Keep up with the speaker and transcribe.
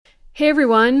Hey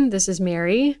everyone, this is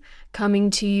Mary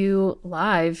coming to you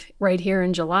live right here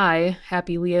in July.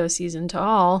 Happy Leo season to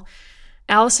all.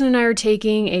 Allison and I are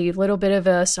taking a little bit of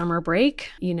a summer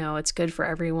break. You know, it's good for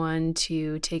everyone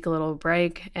to take a little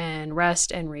break and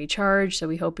rest and recharge. So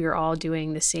we hope you're all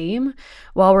doing the same.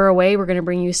 While we're away, we're going to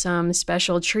bring you some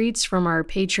special treats from our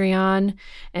Patreon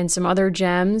and some other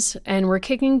gems. And we're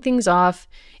kicking things off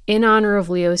in honor of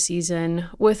Leo season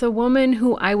with a woman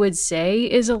who I would say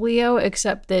is a Leo,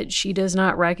 except that she does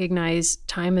not recognize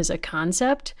time as a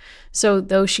concept. So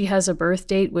though she has a birth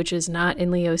date, which is not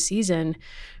in Leo season,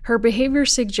 her behavior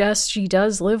suggests she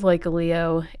does live like a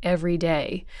Leo every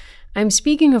day. I'm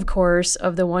speaking, of course,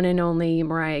 of the one and only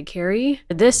Mariah Carey.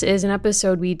 This is an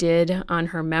episode we did on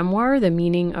her memoir, The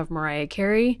Meaning of Mariah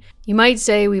Carey. You might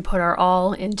say we put our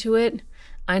all into it.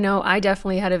 I know I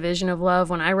definitely had a vision of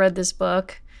love when I read this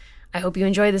book. I hope you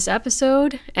enjoy this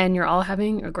episode and you're all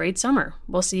having a great summer.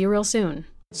 We'll see you real soon.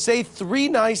 Say 3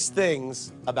 nice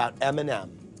things about M&M.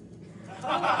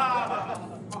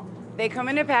 They come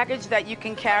in a package that you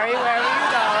can carry wherever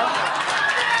you go.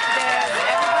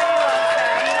 Everybody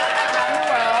loves them around the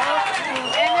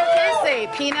world. And they're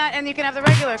tasty. Peanut, and you can have the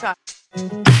regular kind.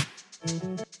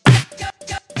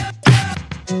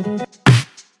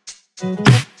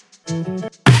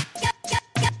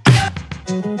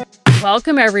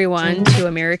 Welcome, everyone, to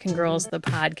American Girls, the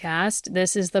podcast.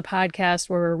 This is the podcast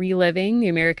where we're reliving the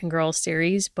American Girls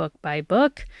series book by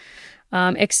book,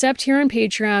 except here on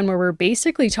Patreon, where we're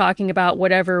basically talking about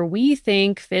whatever we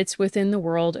think fits within the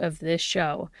world of this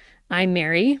show. I'm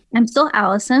Mary. I'm still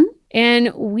Allison.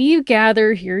 And we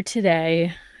gather here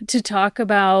today to talk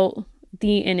about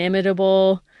the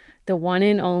inimitable, the one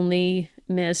and only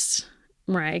Miss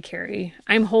Mariah Carey.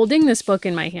 I'm holding this book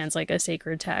in my hands like a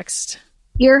sacred text.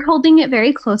 You're holding it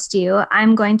very close to you.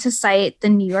 I'm going to cite the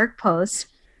New York Post.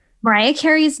 Mariah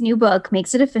Carey's new book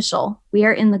makes it official. We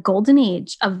are in the golden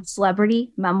age of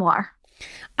celebrity memoir.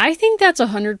 I think that's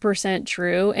 100%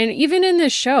 true. And even in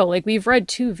this show, like we've read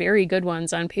 2 very good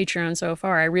ones on Patreon so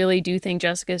far. I really do think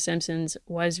Jessica Simpson's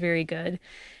was very good.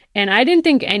 And I didn't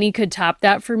think any could top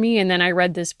that for me. And then I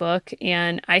read this book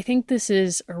and I think this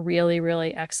is a really,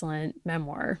 really excellent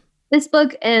memoir. This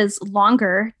book is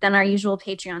longer than our usual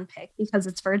Patreon pick because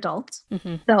it's for adults.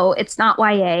 Mm-hmm. So it's not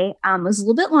YA. It was a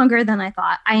little bit longer than I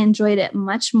thought. I enjoyed it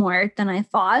much more than I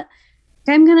thought.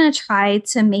 I'm going to try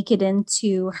to make it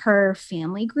into her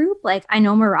family group. Like I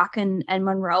know Moroccan and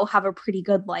Monroe have a pretty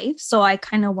good life. So I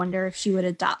kind of wonder if she would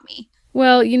adopt me.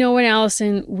 Well, you know what,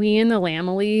 Allison, we in the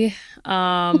Lamely, you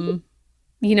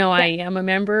know, I am a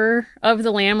member of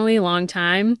the Lamely long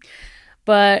time.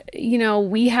 But, you know,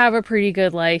 we have a pretty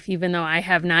good life, even though I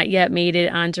have not yet made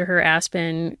it onto her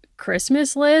Aspen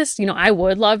Christmas list. You know, I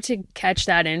would love to catch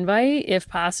that invite if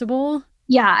possible.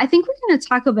 Yeah, I think we're going to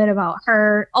talk a bit about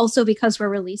her also because we're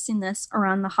releasing this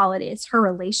around the holidays, her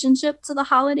relationship to the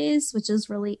holidays, which is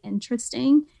really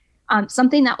interesting.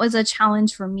 Something that was a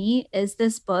challenge for me is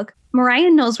this book. Mariah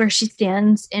knows where she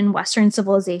stands in Western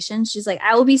civilization. She's like,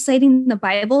 I will be citing the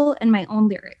Bible and my own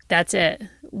lyrics. That's it.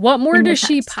 What more does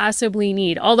she possibly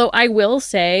need? Although I will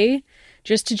say,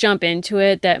 just to jump into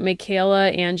it, that Michaela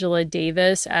Angela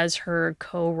Davis as her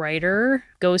co-writer,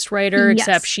 ghostwriter, yes.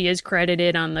 Except she is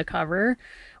credited on the cover,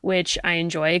 which I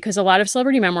enjoy because a lot of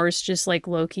celebrity memoirs just like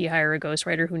low-key hire a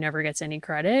ghostwriter who never gets any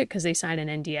credit because they sign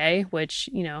an NDA, which,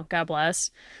 you know, God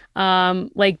bless.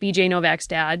 Like BJ Novak's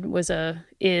dad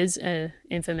is a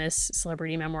infamous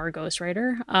celebrity memoir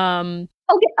ghostwriter.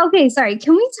 Okay, sorry.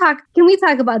 Can we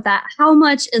talk about that? How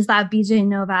much is that BJ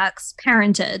Novak's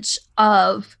parentage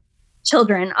of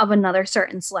children of another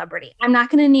certain celebrity? I'm not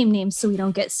going to name names so we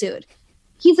don't get sued.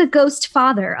 He's a ghost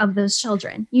father of those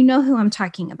children. You know who I'm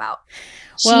talking about.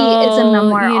 She is a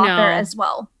memoir author as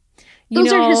well.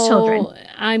 Those are his children.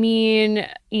 I mean,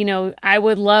 you know, I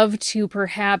would love to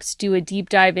perhaps do a deep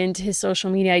dive into his social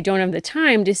media. I don't have the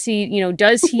time to see, you know,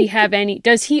 does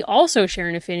he also share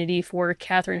an affinity for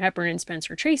Katharine Hepburn and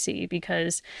Spencer Tracy?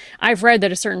 Because I've read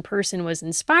that a certain person was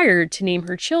inspired to name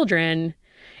her children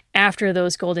after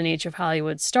those golden age of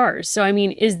Hollywood stars. So, I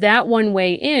mean, is that one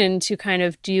way in to kind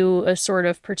of do a sort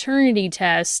of paternity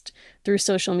test through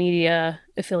social media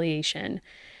affiliation?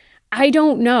 I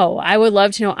don't know. I would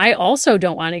love to know. I also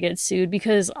don't want to get sued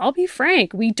because I'll be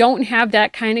frank, we don't have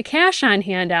that kind of cash on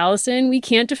hand, Allison. We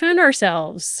can't defend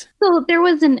ourselves. So there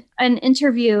was an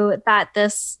interview that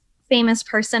this famous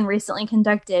person recently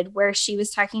conducted where she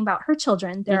was talking about her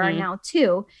children. There are now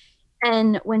 2.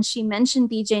 And when she mentioned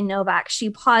BJ Novak, she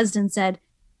paused and said,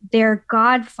 their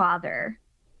godfather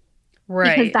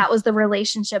because Right. that was the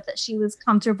relationship that she was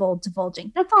comfortable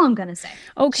divulging. That's all I'm going to say.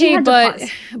 Okay,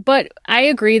 but I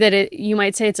agree that you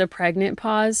might say it's a pregnant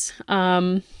pause.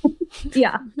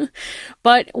 Yeah.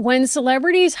 But when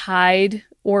celebrities hide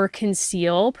or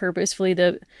conceal purposefully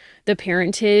the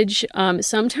parentage,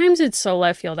 sometimes it's so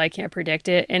left field I can't predict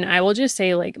it. And I will just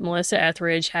say, like Melissa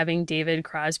Etheridge having David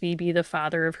Crosby be the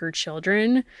father of her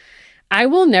children, I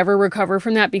will never recover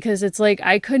from that because it's like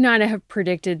I could not have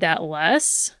predicted that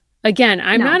less. Again,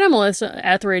 I'm not a Melissa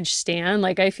Etheridge stan.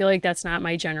 Like, I feel like that's not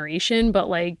my generation, but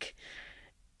like,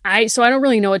 so I don't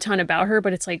really know a ton about her,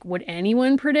 but it's like, would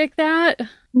anyone predict that?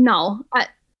 No,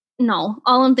 no.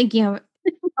 All I'm thinking of,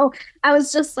 I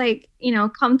was just like,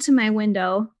 come to my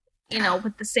window,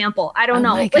 with the sample. I don't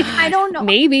know. My Like, God. I don't know.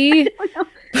 Maybe.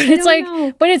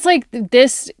 But it's like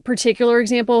this particular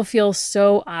example feels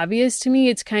so obvious to me.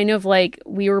 It's kind of like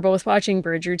we were both watching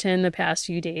Bridgerton the past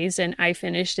few days and I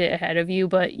finished it ahead of you,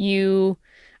 but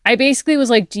I basically was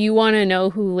like, do you want to know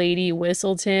who Lady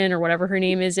Whistleton or whatever her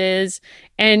name is?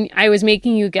 And I was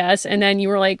making you guess. And then you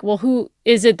were like, well, who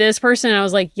is it, this person? And I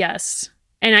was like, yes.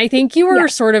 And I think you were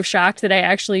sort of shocked that I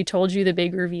actually told you the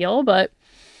big reveal, but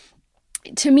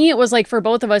to me, it was like for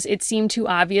both of us, it seemed too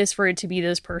obvious for it to be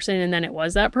this person, and then it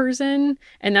was that person.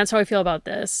 And that's how I feel about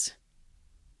this.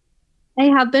 I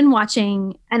have been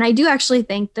watching, and I do actually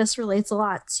think this relates a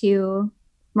lot to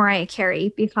Mariah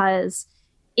Carey, because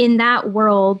in that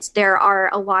world, there are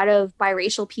a lot of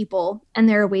biracial people, and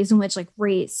there are ways in which like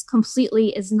race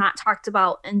completely is not talked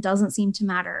about and doesn't seem to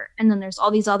matter. And then there's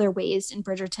all these other ways in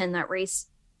Bridgerton that race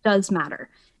does matter.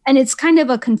 And it's kind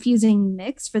of a confusing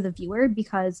mix for the viewer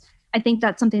because I think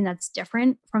that's something that's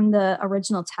different from the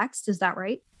original text. Is that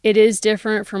right? It is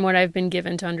different from what I've been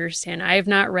given to understand. I have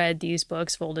not read these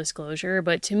books, full disclosure,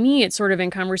 but to me, it's sort of in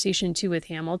conversation too with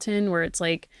Hamilton, where it's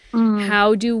like,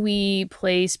 how do we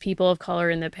place people of color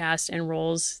in the past in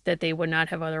roles that they would not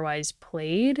have otherwise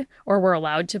played or were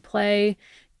allowed to play?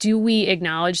 Do we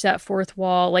acknowledge that fourth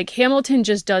wall? Like Hamilton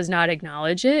just does not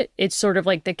acknowledge it. It's sort of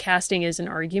like the casting is an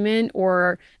argument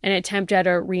or an attempt at a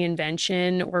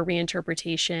reinvention or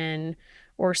reinterpretation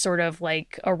or sort of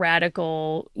like a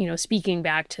radical, speaking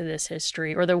back to this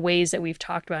history or the ways that we've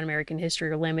talked about American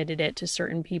history or limited it to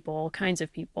certain people, kinds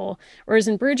of people. Whereas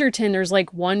in Bridgerton, there's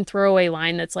like one throwaway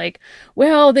line that's like,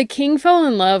 well, the king fell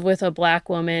in love with a black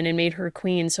woman and made her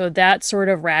queen. So that sort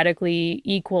of radically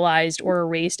equalized or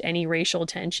erased any racial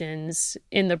tensions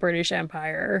in the British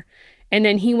Empire. And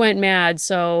then he went mad,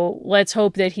 so let's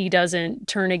hope that he doesn't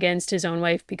turn against his own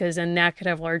wife because then that could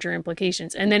have larger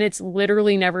implications. And then it's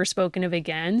literally never spoken of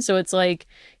again. So it's like,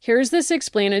 here's this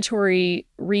explanatory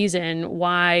reason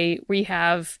why we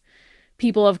have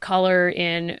people of color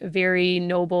in very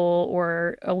noble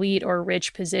or elite or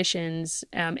rich positions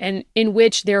and in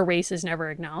which their race is never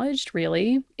acknowledged,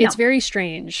 really. It's very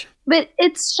strange. But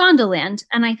it's Shondaland.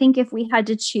 And I think if we had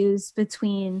to choose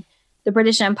between the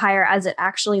British Empire as it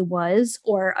actually was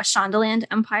or a Shondaland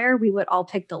empire, we would all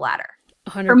pick the latter.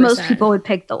 100%. Or most people would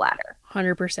pick the latter.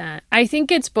 100%. I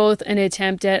think it's both an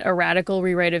attempt at a radical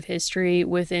rewrite of history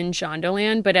within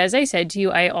Shondaland, but as I said to you,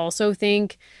 I also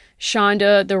think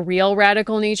Shonda, the real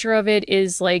radical nature of it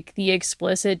is like the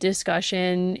explicit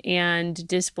discussion and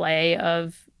display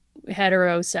of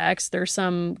hetero sex. There's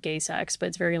some gay sex, but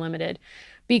it's very limited.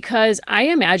 Because I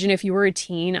imagine if you were a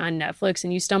teen on Netflix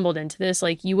and you stumbled into this,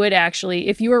 like you would actually,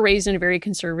 if you were raised in a very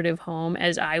conservative home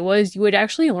as I was, you would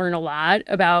actually learn a lot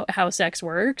about how sex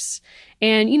works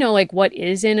and, like what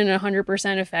isn't an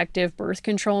 100% effective birth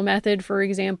control method, for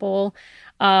example.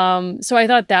 So I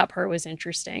thought that part was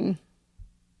interesting.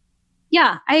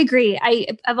 Yeah, I agree.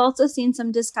 I've also seen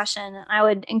some discussion. I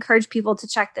would encourage people to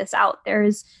check this out.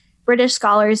 There's British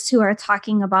scholars who are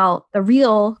talking about the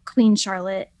real Queen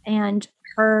Charlotte and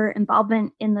her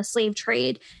involvement in the slave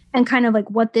trade and kind of like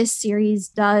what this series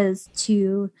does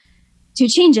to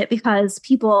change it, because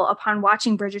people upon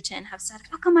watching Bridgerton have said,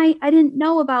 how come I didn't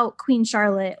know about Queen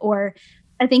Charlotte? Or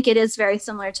I think it is very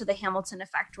similar to the Hamilton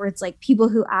effect, where it's like people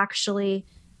who actually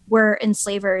were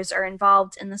enslavers or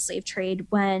involved in the slave trade,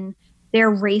 when their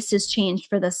race is changed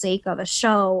for the sake of a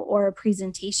show or a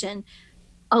presentation,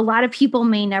 a lot of people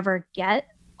may never get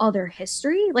all their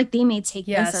history. Like they may take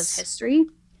this as history.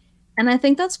 And I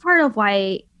think that's part of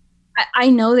why I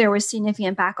know there was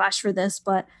significant backlash for this,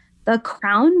 but The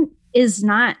Crown is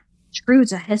not true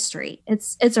to history.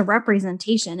 It's a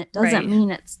representation. It doesn't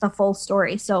mean it's the full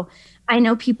story. So I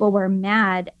know people were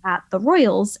mad at the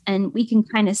royals, and we can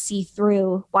kind of see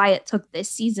through why it took this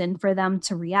season for them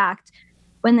to react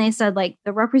when they said like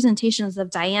the representations of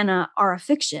Diana are a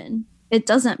fiction. It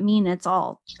doesn't mean it's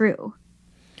all true.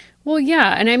 Well,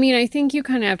 yeah. And I mean, I think you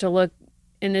kind of have to look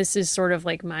and this is sort of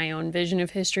like my own vision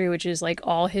of history, which is like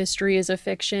all history is a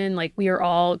fiction. Like we are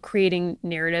all creating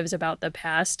narratives about the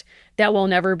past that will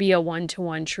never be a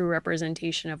one-to-one true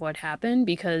representation of what happened,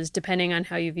 because depending on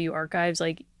how you view archives,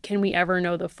 like, can we ever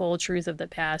know the full truth of the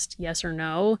past? Yes or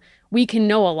no? We can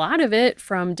know a lot of it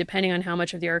from depending on how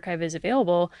much of the archive is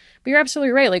available. But you're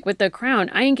absolutely right. Like with The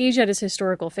Crown, I engage that as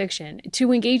historical fiction.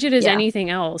 To engage it as anything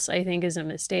else, I think, is a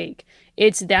mistake.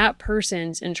 It's that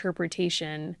person's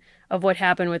interpretation of what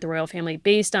happened with the royal family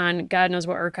based on God knows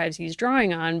what archives he's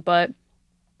drawing on. But,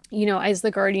 you know, as The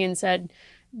Guardian said,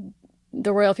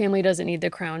 the royal family doesn't need the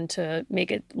crown to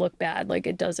make it look bad. Like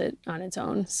it does it on its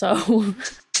own. So,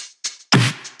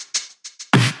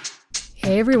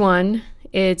 hey everyone,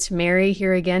 it's Mary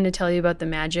here again to tell you about the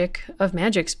magic of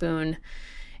Magic Spoon.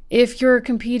 If you're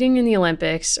competing in the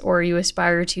Olympics, or you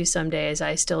aspire to someday, as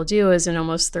I still do as an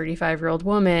almost 35-year-old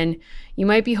woman, you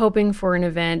might be hoping for an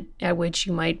event at which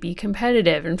you might be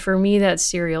competitive. And for me, that's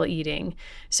cereal eating.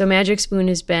 So Magic Spoon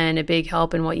has been a big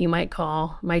help in what you might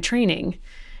call my training.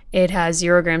 It has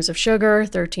 0 grams of sugar,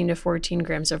 13 to 14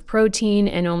 grams of protein,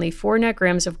 and only 4 net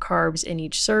grams of carbs in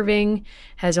each serving.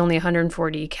 Has only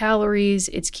 140 calories.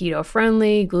 It's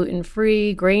keto-friendly,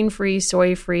 gluten-free, grain-free,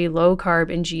 soy-free,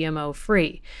 low-carb, and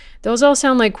GMO-free. Those all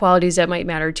sound like qualities that might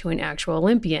matter to an actual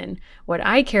Olympian. What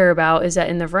I care about is that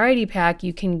in the variety pack,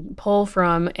 you can pull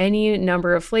from any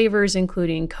number of flavors,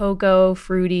 including cocoa,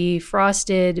 fruity,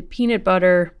 frosted, peanut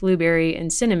butter, blueberry,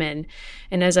 and cinnamon.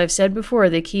 And as I've said before,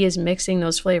 the key is mixing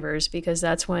those flavors, because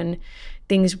that's when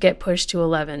things get pushed to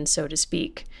 11, so to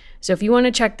speak. So if you want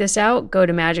to check this out, go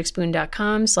to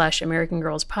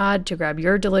magicspoon.com/AmericanGirlsPod to grab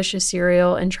your delicious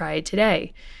cereal and try it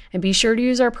today. And be sure to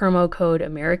use our promo code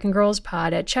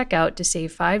AmericanGirlsPod at checkout to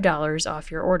save $5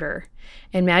 off your order.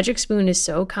 And Magic Spoon is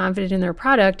so confident in their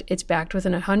product, it's backed with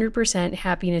an 100%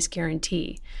 happiness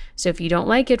guarantee. So if you don't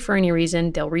like it for any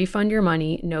reason, they'll refund your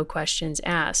money, no questions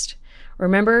asked.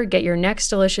 Remember, get your next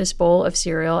delicious bowl of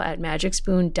cereal at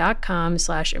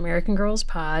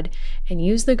magicspoon.com/AmericanGirlsPod and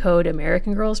use the code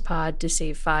AmericanGirlsPod to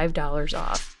save $5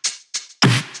 off.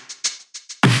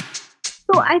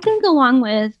 So I think along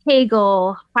with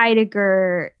Hegel,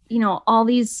 Heidegger, all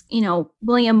these,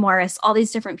 William Morris, all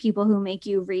these different people who make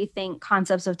you rethink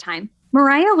concepts of time.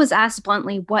 Mariah was asked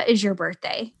bluntly, what is your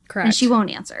birthday? Correct. And she won't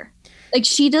answer. Like,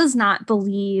 she does not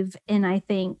believe in, I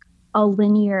think, a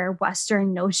linear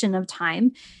Western notion of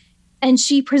time. And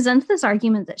she presents this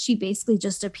argument that she basically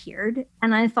just appeared.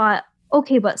 And I thought,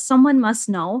 okay, but someone must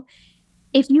know.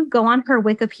 If you go on her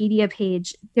Wikipedia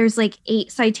page, there's like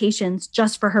 8 citations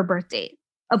just for her birth date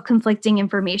of conflicting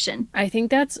information. I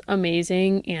think that's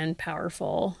amazing and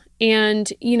powerful. And,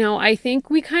 I think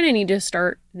we kind of need to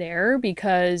start there,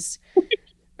 because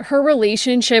her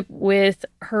relationship with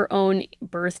her own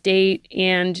birth date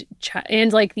and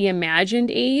like the imagined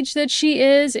age that she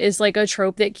is like a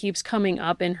trope that keeps coming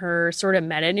up in her sort of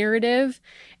meta narrative.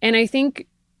 And I think,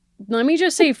 let me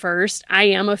just say first, I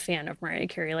am a fan of Mariah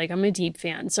Carey. Like, I'm a deep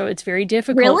fan. So it's very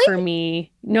difficult for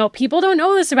me. No, people don't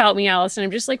know this about me, Allison.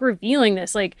 I'm just like revealing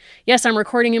this. Like, yes, I'm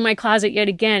recording in my closet yet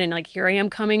again. And like, here I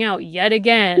am coming out yet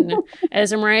again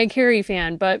as a Mariah Carey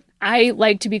fan. But I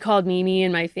like to be called Mimi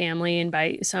in my family and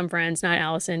by some friends, not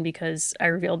Allison, because I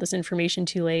revealed this information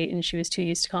too late and she was too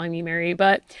used to calling me Mary.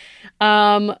 But,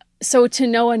 so to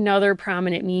know another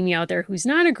prominent Mimi out there who's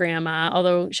not a grandma,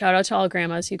 although shout out to all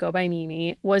grandmas who go by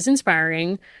Mimi, was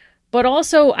inspiring. But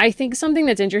also, I think something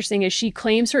that's interesting is she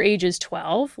claims her age is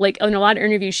 12. Like, in a lot of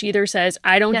interviews, she either says,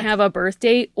 I don't have a birth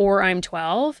date, or I'm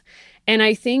 12. And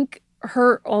I think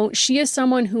she is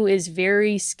someone who is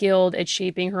very skilled at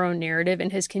shaping her own narrative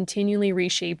and has continually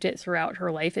reshaped it throughout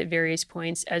her life at various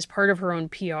points as part of her own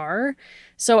PR.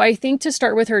 So I think to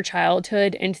start with her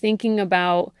childhood and thinking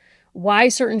about why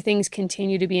certain things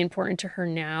continue to be important to her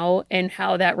now and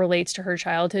how that relates to her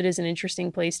childhood is an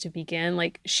interesting place to begin.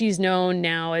 Like, she's known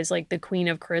now as like the Queen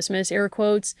of Christmas, air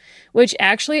quotes, which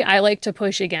actually I like to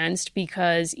push against,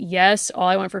 because yes, All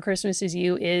I Want for Christmas Is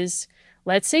You is,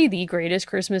 let's say, the greatest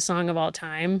Christmas song of all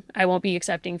time. I won't be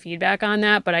accepting feedback on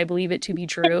that, but I believe it to be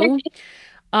true.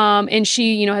 And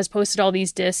she, has posted all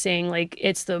these discs saying like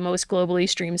it's the most globally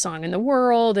streamed song in the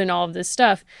world and all of this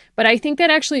stuff. But I think that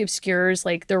actually obscures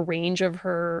like the range of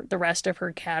the rest of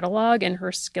her catalog and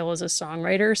her skill as a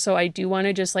songwriter. So I do want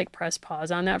to just like press pause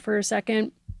on that for a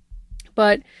second.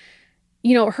 But,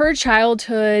 her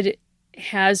childhood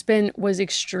was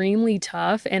extremely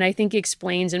tough, and I think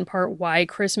explains in part why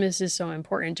Christmas is so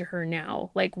important to her now.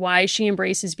 Like, why she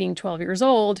embraces being 12 years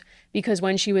old, because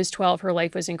when she was 12, her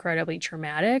life was incredibly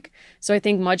traumatic. So I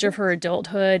think much of her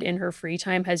adulthood and her free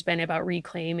time has been about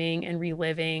reclaiming and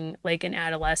reliving like an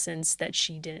adolescence that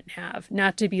she didn't have.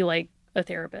 Not to be like a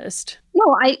therapist.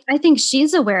 No, I think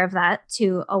she's aware of that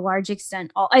to a large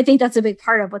extent. I think that's a big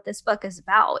part of what this book is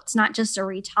about. It's not just a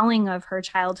retelling of her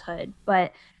childhood,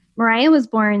 but Mariah was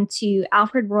born to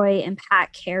Alfred Roy and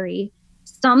Pat Carey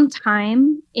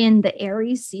sometime in the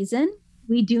Aries season.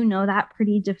 We do know that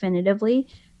pretty definitively,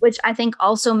 which I think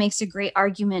also makes a great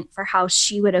argument for how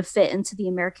she would have fit into the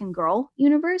American Girl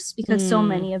universe, because so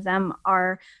many of them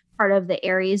are part of the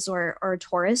Aries or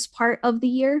Taurus part of the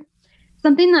year.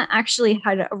 Something that actually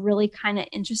had a really kind of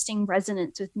interesting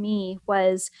resonance with me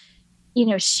was,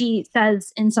 she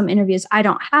says in some interviews, I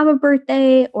don't have a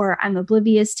birthday, or I'm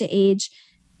oblivious to age.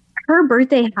 Her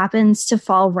birthday happens to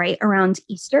fall right around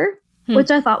Easter, which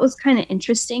I thought was kind of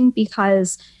interesting,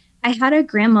 because I had a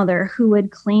grandmother who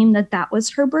would claim that that was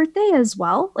her birthday as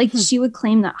well. Like she would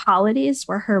claim that holidays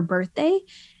were her birthday.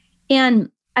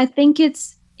 And I think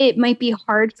it might be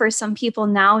hard for some people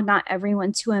now, not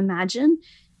everyone, to imagine.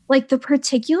 Like the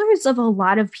particulars of a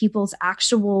lot of people's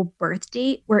actual birth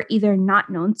date were either not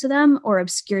known to them or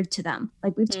obscured to them.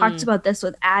 Like we've talked about this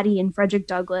with Addie and Frederick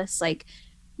Douglass, like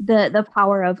the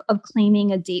power of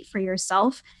claiming a date for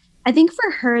yourself. I think for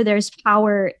her, there's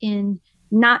power in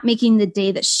not making the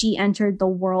day that she entered the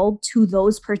world to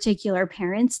those particular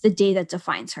parents the day that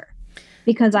defines her.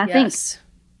 Because I think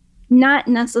not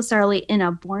necessarily in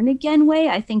a born again way,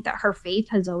 I think that her faith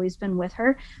has always been with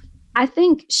her. I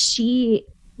think she,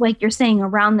 like you're saying,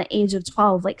 around the age of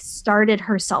 12, like started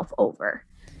herself over.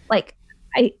 Like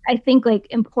I think like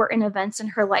important events in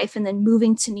her life, and then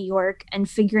moving to New York and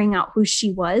figuring out who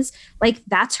she was, like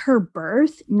that's her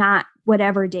birth, not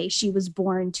whatever day she was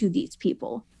born to these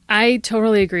people. I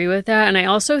totally agree with that. And I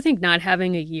also think not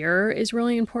having a year is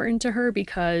really important to her,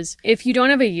 because if you don't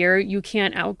have a year, you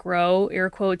can't outgrow, air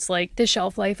quotes, like the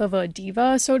shelf life of a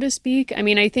diva, so to speak. I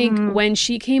mean, I think when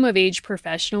she came of age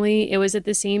professionally, it was at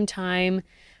the same time,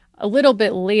 a little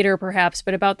bit later perhaps,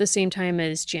 but about the same time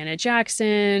as Janet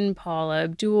Jackson, Paula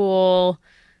Abdul,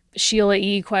 Sheila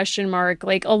E. ?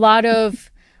 Like a lot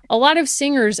of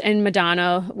singers, and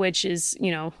Madonna, which is,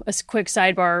 a quick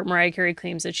sidebar. Mariah Carey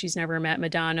claims that she's never met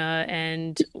Madonna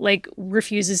and like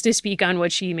refuses to speak on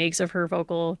what she makes of her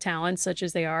vocal talents, such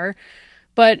as they are.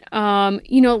 But,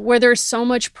 where there's so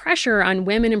much pressure on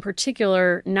women in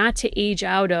particular not to age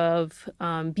out of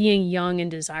being young and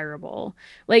desirable.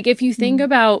 Like if you think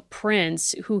about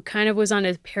Prince, who kind of was on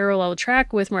a parallel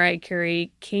track with Mariah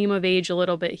Carey, came of age a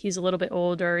little bit. He's a little bit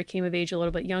older, came of age a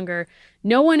little bit younger.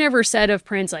 No one ever said of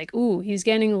Prince, like, ooh, he's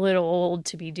getting a little old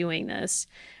to be doing this.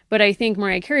 But I think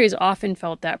Mariah Carey has often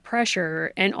felt that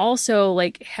pressure, and also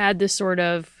like had this sort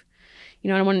of, I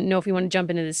don't want to know if you want to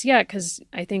jump into this yet, because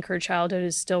I think her childhood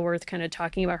is still worth kind of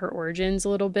talking about her origins a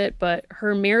little bit. But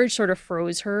her marriage sort of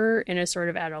froze her in a sort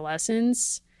of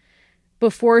adolescence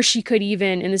before she could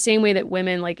even, in the same way that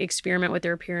women like experiment with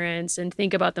their appearance and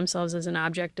think about themselves as an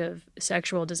object of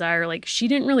sexual desire, like she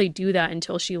didn't really do that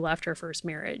until she left her first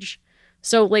marriage.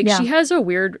 So like she has a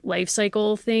weird life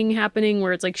cycle thing happening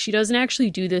where it's like she doesn't actually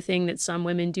do the thing that some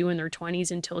women do in their 20s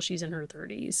until she's in her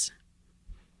 30s.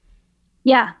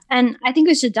 Yeah. And I think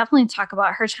we should definitely talk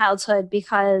about her childhood,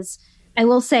 because I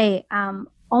will say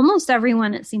almost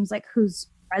everyone, it seems like, who's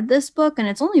read this book, and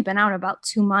it's only been out about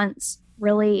 2 months,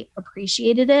 really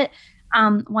appreciated it.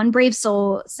 One brave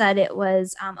soul said it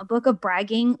was a book of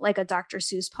bragging, like a Dr.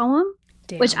 Seuss poem,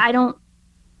 which I don't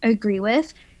agree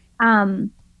with. And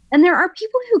there are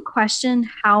people who question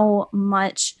how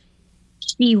much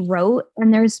she wrote,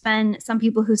 and there's been some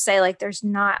people who say like there's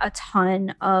not a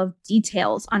ton of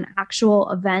details on actual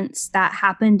events that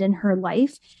happened in her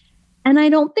life. And I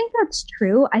don't think that's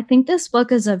true. I think this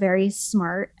book is a very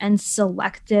smart and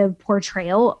selective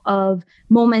portrayal of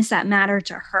moments that matter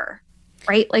to her,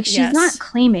 right? Like she's not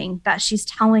claiming that she's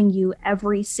telling you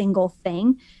every single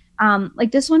thing.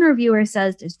 Like this one reviewer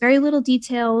says, there's very little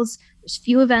details. There's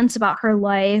few events about her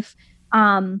life.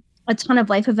 A ton of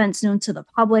life events known to the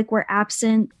public were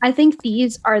absent. I think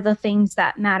these are the things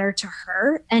that matter to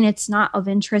her, and it's not of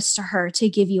interest to her to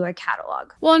give you a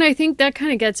catalog. Well, and I think that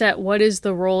kind of gets at what is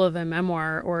the role of a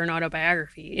memoir or an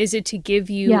autobiography? Is it to give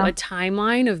you a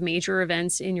timeline of major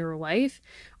events in your life?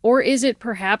 Or is it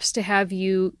perhaps to have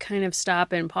you kind of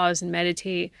stop and pause and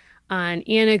meditate on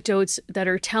anecdotes that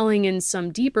are telling in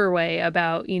some deeper way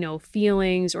about,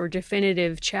 feelings or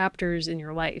definitive chapters in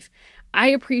your life? I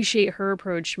appreciate her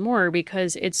approach more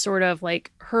because it's sort of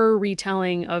like her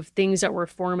retelling of things that were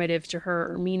formative to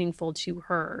her or meaningful to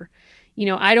her.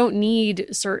 I don't need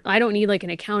like an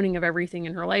accounting of everything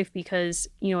in her life because,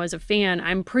 as a fan,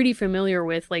 I'm pretty familiar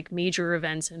with like major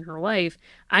events in her life.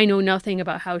 I know nothing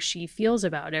about how she feels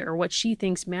about it or what she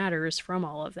thinks matters from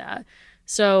all of that.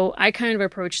 So I kind of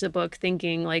approach the book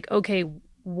thinking like, okay,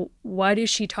 what does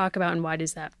she talk about and why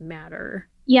does that matter?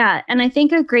 Yeah, and I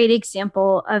think a great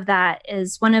example of that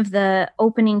is one of the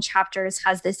opening chapters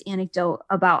has this anecdote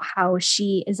about how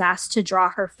she is asked to draw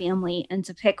her family and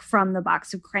to pick from the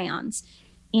box of crayons.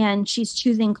 And she's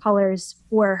choosing colors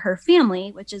for her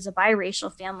family, which is a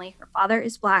biracial family. Her father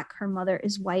is Black, her mother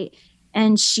is white,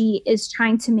 and she is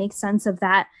trying to make sense of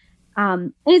that.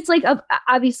 And it's like,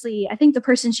 obviously, I think the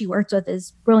person she worked with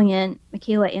is brilliant.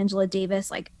 Michaela Angela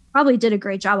Davis, like, probably did a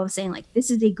great job of saying, like,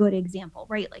 this is a good example,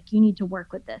 right? Like, you need to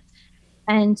work with this.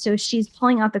 And so she's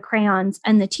pulling out the crayons,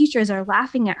 and the teachers are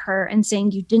laughing at her and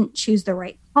saying, you didn't choose the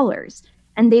right colors.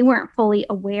 And they weren't fully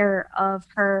aware of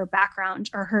her background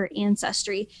or her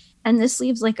ancestry. And this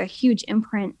leaves like a huge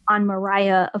imprint on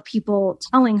Mariah of people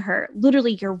telling her,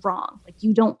 literally, you're wrong. Like,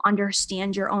 you don't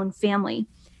understand your own family.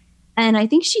 And I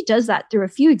think she does that through a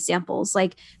few examples,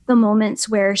 like the moments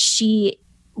where she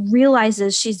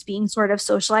realizes she's being sort of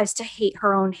socialized to hate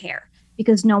her own hair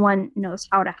because no one knows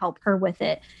how to help her with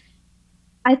it.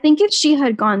 I think if she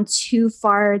had gone too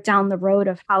far down the road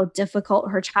of how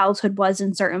difficult her childhood was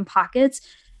in certain pockets,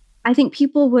 I think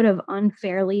people would have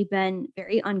unfairly been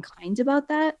very unkind about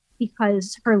that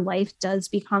because her life does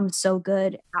become so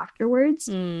good afterwards.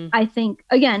 I think,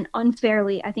 again,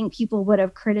 unfairly, I think people would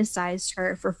have criticized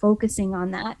her for focusing on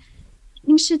that. I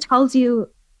think she tells you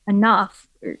enough,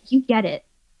 or you get it.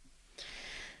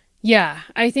 Yeah,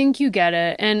 I think you get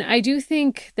it. And I do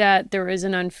think that there is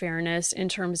an unfairness in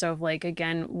terms of, like,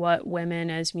 again, what women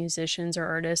as musicians or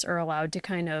artists are allowed to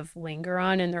kind of linger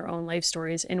on in their own life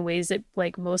stories in ways that,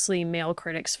 like, mostly male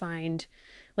critics find,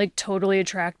 like, totally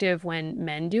attractive when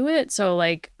men do it. So,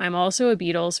 like, I'm also a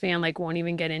Beatles fan, like, won't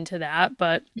even get into that.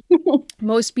 But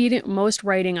most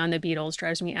writing on the Beatles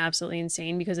drives me absolutely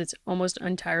insane because it's almost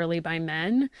entirely by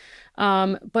men.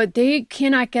 But they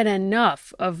cannot get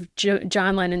enough of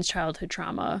John Lennon's childhood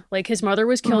trauma. Like, his mother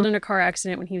was killed in a car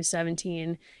accident when he was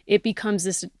 17. It becomes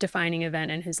this defining event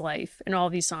in his life. And all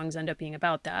these songs end up being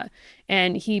about that.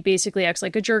 And he basically acts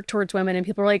like a jerk towards women. And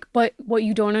people are like, but what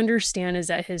you don't understand is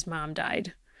that his mom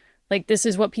died. Like, this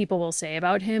is what people will say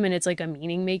about him. And it's like a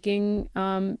meaning-making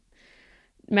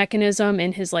mechanism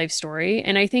in his life story.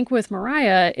 And I think with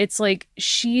Mariah, it's like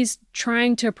she's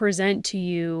trying to present to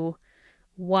you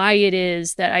why it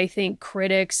is that I think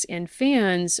critics and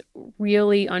fans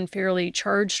really unfairly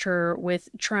charged her with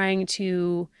trying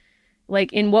to,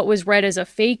 like, in what was read as a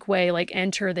fake way, like,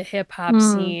 enter the hip hop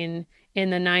scene in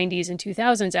the 90s and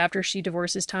 2000s after she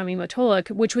divorces Tommy Mottola,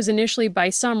 which was initially by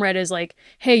some read as like,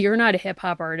 hey, you're not a hip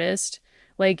hop artist.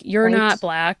 Like, you're not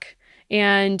Black.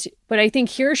 But I think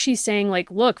here she's saying, like,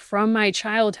 look, from my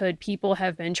childhood, people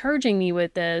have been charging me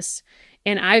with this.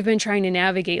 And I've been trying to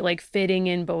navigate, like, fitting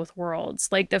in both worlds.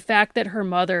 Like, the fact that her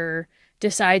mother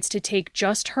decides to take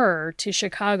just her to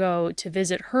Chicago to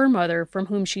visit her mother from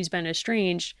whom she's been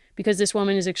estranged because this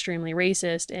woman is extremely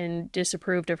racist and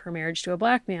disapproved of her marriage to a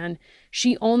Black man.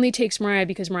 She only takes Mariah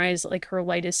because Mariah is, like, her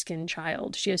lightest skinned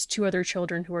child. She has 2 other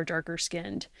children who are darker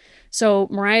skinned. So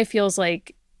Mariah feels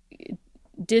like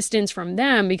distance from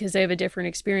them because they have a different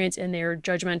experience and they're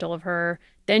judgmental of her.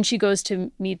 Then she goes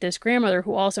to meet this grandmother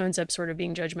who also ends up sort of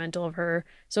being judgmental of her.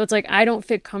 So it's like, I don't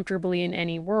fit comfortably in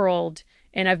any world.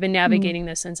 And I've been navigating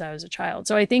this since I was a child.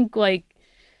 So I think, like,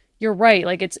 you're right.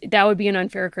 Like, that would be an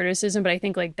unfair criticism, but I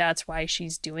think, like, that's why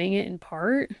she's doing it in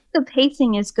part. The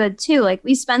pacing is good too. Like,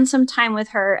 we spend some time with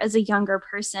her as a younger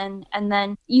person, and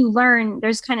then you learn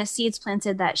there's kind of seeds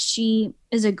planted that she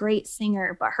is a great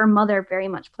singer, but her mother very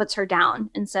much puts her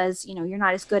down and says, you know, you're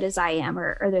not as good as I am,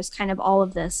 or there's kind of all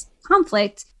of this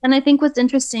conflict. And I think what's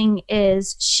interesting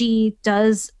is she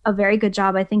does a very good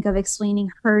job, I think, of explaining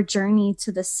her journey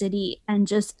to the city and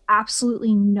just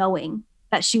absolutely knowing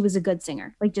that she was a good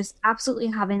singer, like, just absolutely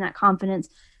having that confidence,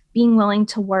 being willing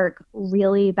to work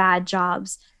really bad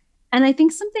jobs. And I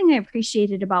think something I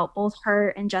appreciated about both her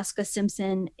and Jessica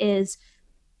Simpson is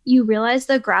you realize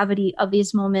the gravity of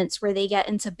these moments where they get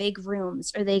into big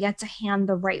rooms or they get to hand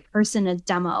the right person a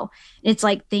demo. It's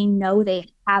like they know they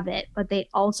have it, but they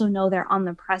also know they're on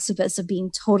the precipice of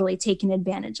being totally taken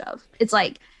advantage of. It's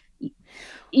like,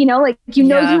 you know, like, you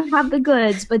know, you have the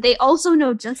goods, but they also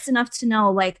know just enough to know,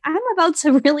 like, I'm about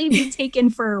to really be taken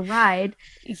for a ride.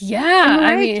 Yeah. And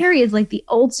Mariah Carey is like the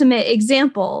ultimate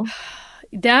example.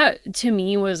 That, to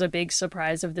me, was a big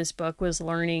surprise of this book, was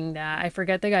learning that, I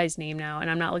forget the guy's name now, and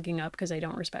I'm not looking up because I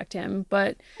don't respect him,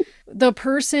 but the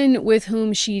person with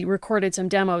whom she recorded some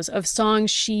demos of songs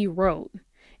she wrote.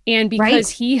 And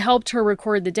because he helped her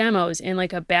record the demos in,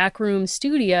 like, a backroom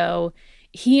studio,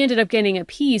 he ended up getting a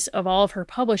piece of all of her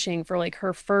publishing for like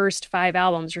her first 5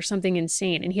 albums or something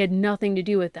insane. And he had nothing to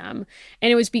do with them.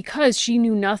 And it was because she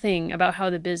knew nothing about how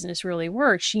the business really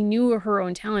worked. She knew her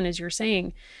own talent, as you're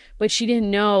saying, but she didn't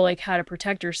know like how to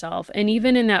protect herself. And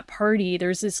even in that party,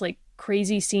 there's this like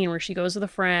crazy scene where she goes with a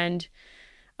friend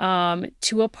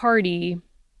to a party,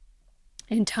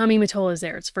 and Tommy Mottola is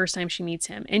there. It's the first time she meets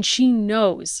him. And she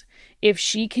knows if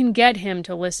she can get him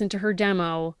to listen to her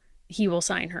demo, he will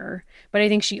sign her. But I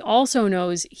think she also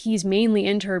knows he's mainly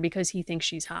into her because he thinks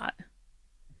she's hot.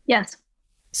 Yes.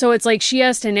 So it's like she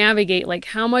has to navigate, like,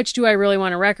 how much do I really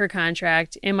want a record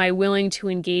contract? Am I willing to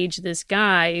engage this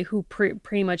guy who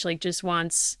pretty much like just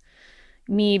wants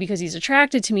me because he's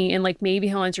attracted to me, and like maybe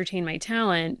he'll entertain my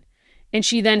talent? And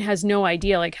she then has no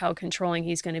idea like how controlling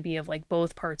he's going to be of like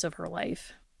both parts of her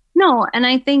life. No, and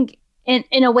I think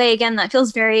in a way, again, that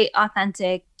feels very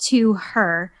authentic to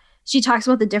her. She talks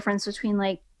about the difference between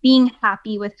like being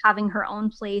happy with having her own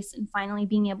place and finally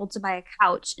being able to buy a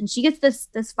couch. And she gets this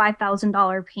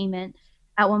 $5,000 payment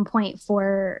at one point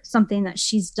for something that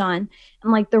she's done,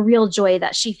 and like the real joy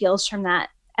that she feels from that.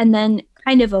 And then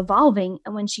kind of evolving.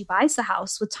 And when she buys the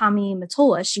house with Tommy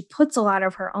Mottola, she puts a lot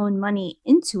of her own money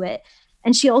into it.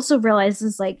 And she also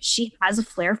realizes like she has a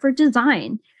flair for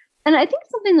design. And I think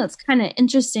something that's kind of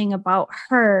interesting about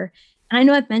her, and I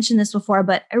know I've mentioned this before,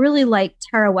 but I really like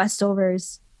Tara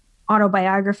Westover's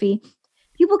autobiography.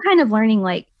 People kind of learning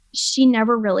like she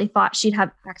never really thought she'd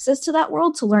have access to that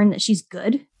world to learn that she's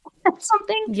good at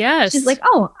something. Yes. She's like,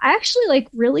 oh, I actually like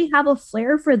really have a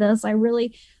flair for this. I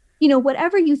really,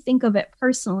 whatever you think of it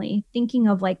personally, thinking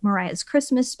of like Mariah's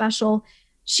Christmas special,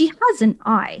 she has an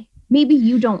eye. Maybe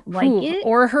you don't like it.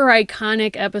 Or her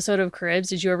iconic episode of Cribs.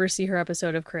 Did you ever see her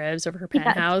episode of Cribs over her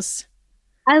penthouse?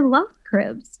 I love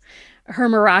Cribs. Her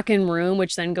Moroccan room,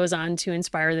 which then goes on to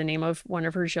inspire the name of one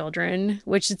of her children,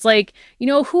 which it's like,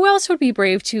 who else would be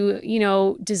brave to,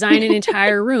 design an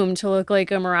entire room to look like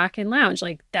a Moroccan lounge?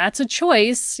 Like, that's a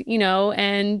choice,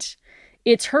 and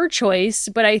it's her choice.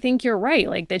 But I think you're right,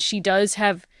 like that she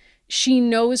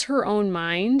knows her own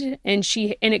mind, and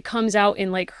it comes out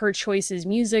in like her choices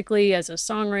musically as a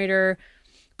songwriter,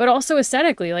 but also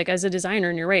aesthetically, like as a designer.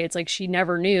 And you're right, it's like she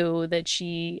never knew that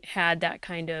she had that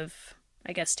kind of,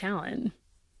 I guess, talent.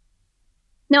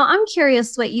 Now, I'm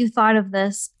curious what you thought of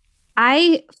this.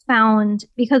 I found,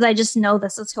 because I just know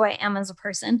this is who I am as a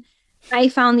person, I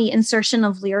found the insertion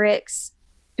of lyrics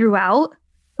throughout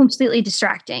completely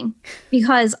distracting,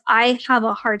 because I have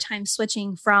a hard time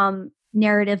switching from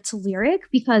narrative to lyric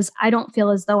because I don't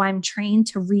feel as though I'm trained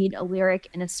to read a lyric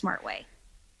in a smart way.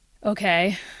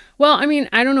 Okay. Well, I mean,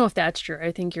 I don't know if that's true.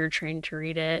 I think you're trained to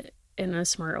read it in a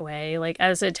smart way, like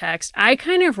as a text. I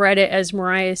kind of read it as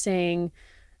Mariah saying,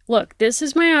 look, this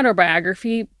is my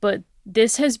autobiography, but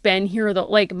this has been here.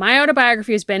 Like, my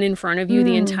autobiography has been in front of you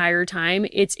the entire time.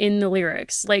 It's in the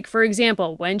lyrics. Like, for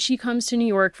example, when she comes to New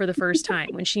York for the first time,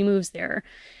 when she moves there,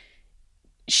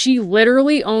 she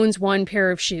literally owns one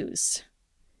pair of shoes.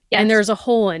 Yes. And there's a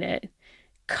hole in it.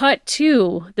 Cut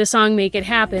to the song Make It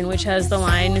Happen, which has the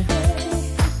line,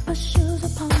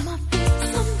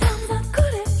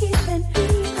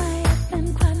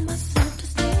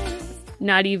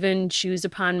 not even shoes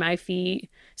upon my feet.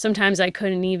 Sometimes I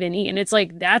couldn't even eat. And it's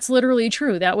like, that's literally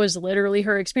true. That was literally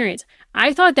her experience.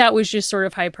 I thought that was just sort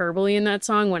of hyperbole in that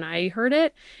song when I heard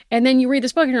it. And then you read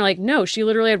this book and you're like, no, she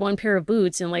literally had one pair of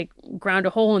boots and like ground a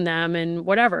hole in them and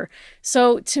whatever.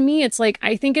 So to me, it's like,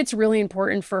 I think it's really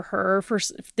important for her, for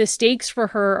the stakes for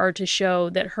her are to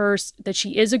show that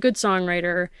she is a good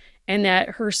songwriter and that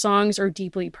her songs are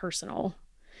deeply personal.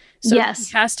 So yes,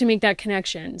 he has to make that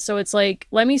connection. So it's like,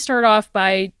 let me start off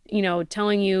by,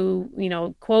 telling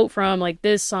you, quote from like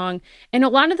this song. And a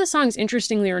lot of the songs,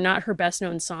 interestingly, are not her best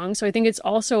known songs. So I think it's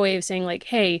also a way of saying like,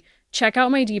 hey, check out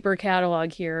my deeper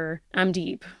catalog here. I'm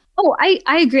deep. Oh, I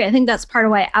agree. I think that's part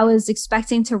of why I was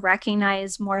expecting to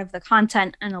recognize more of the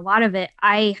content, and a lot of it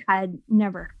I had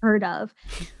never heard of.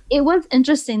 It was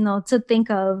interesting, though, to think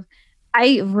of.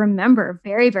 I remember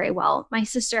very, very well. My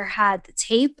sister had the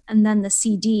tape and then the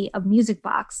CD of Music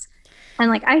Box. And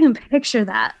like, I can picture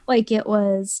that like it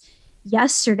was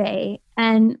yesterday.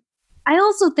 And I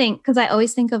also think, because I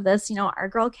always think of this, our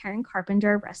girl Karen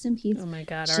Carpenter, rest in peace. Oh my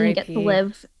God, she didn't get to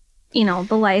live,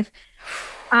 the life.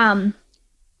 But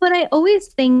I always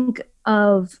think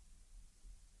of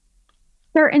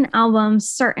certain albums,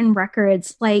 certain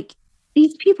records, like,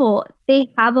 these people,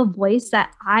 they have a voice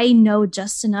that I know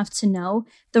just enough to know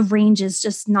the range is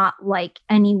just not like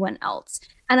anyone else.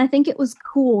 And I think it was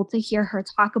cool to hear her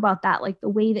talk about that, like the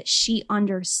way that she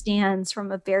understands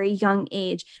from a very young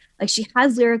age. Like she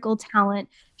has lyrical talent.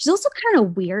 She's also kind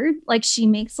of weird. Like she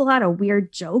makes a lot of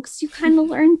weird jokes you kind of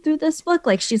learn through this book.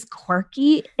 Like she's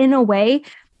quirky in a way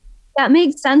that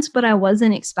makes sense, but I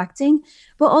wasn't expecting.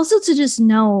 But also to just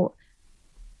know,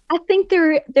 I think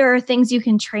there are things you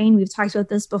can train. We've talked about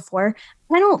this before.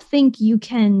 I don't think you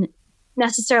can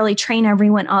necessarily train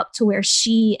everyone up to where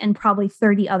she and probably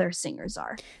 30 other singers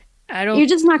are. You're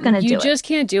just not going to do it. You just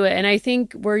can't do it. And I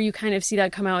think where you kind of see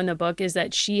that come out in the book is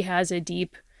that she has a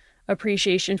deep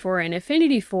appreciation for and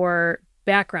affinity for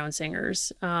background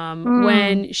singers.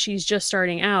 When she's just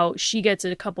starting out, she gets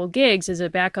a couple gigs as a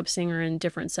backup singer in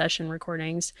different session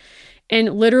recordings.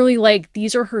 And literally, like,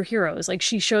 these are her heroes. Like,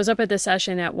 she shows up at the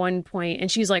session at one point and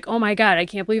she's like, oh my God, I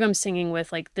can't believe I'm singing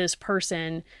with like this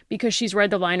person, because she's read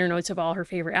the liner notes of all her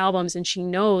favorite albums and she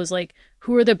knows like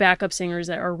who are the backup singers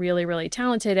that are really, really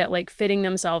talented at like fitting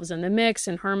themselves in the mix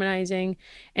and harmonizing.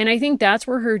 And I think that's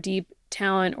where her deep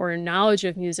talent or knowledge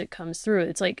of music comes through.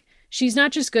 It's like, she's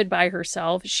not just good by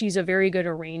herself. She's a very good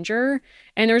arranger.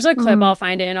 And there's a clip, I'll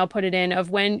find it and I'll put it in,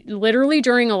 of when literally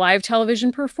during a live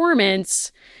television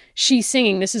performance, she's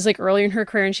singing. This is like early in her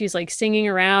career and she's like singing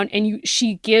around and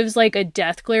she gives like a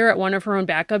death glare at one of her own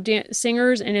backup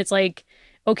singers. And it's like,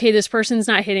 okay, this person's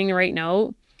not hitting the right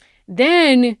note.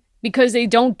 Then because they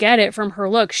don't get it from her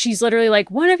look, she's literally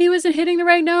like, one of you isn't hitting the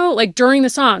right note, like during the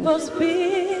song. The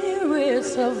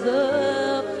spirits of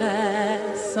the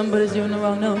past, somebody's doing the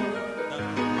wrong note.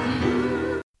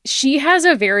 She has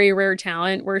a very rare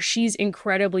talent where she's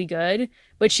incredibly good,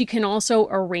 but she can also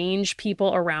arrange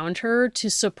people around her to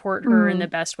support her in the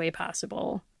best way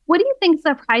possible. What do you think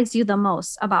surprised you the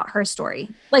most about her story?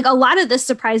 Like, a lot of this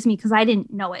surprised me because I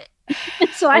didn't know it.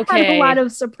 So I had a lot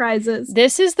of surprises.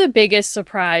 This is the biggest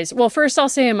surprise. Well, first I'll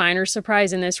say a minor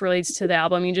surprise, and this relates to the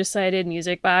album you just cited,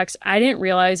 Music Box. I didn't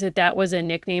realize that was a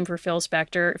nickname for Phil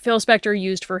Spector. Phil Spector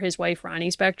used for his wife,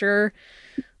 Ronnie Spector,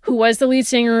 who was the lead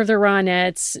singer of the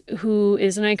Ronettes, who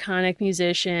is an iconic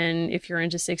musician. If you're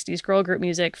into 60s girl group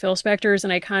music, Phil Spector is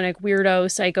an iconic weirdo,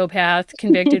 psychopath,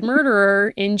 convicted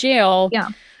murderer in jail. Yeah.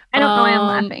 I don't know why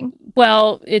I'm laughing.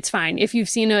 Well, it's fine. If you've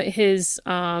seen his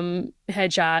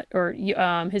headshot or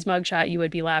his mugshot, you would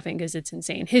be laughing because it's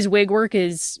insane. His wig work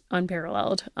is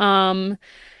unparalleled.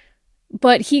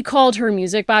 But he called her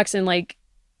Music Box, and like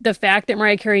the fact that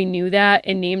Mariah Carey knew that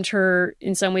and named her,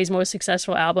 in some ways, most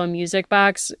successful album Music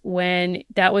Box, when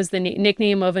that was the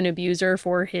nickname of an abuser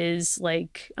for his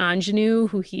like ingenue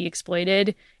who he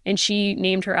exploited, and she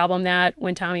named her album that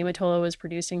when Tommy Mottola was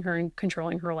producing her and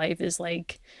controlling her life, is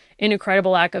like an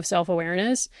incredible lack of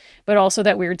self-awareness, but also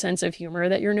that weird sense of humor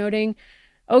that you're noting.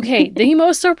 Okay, the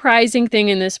most surprising thing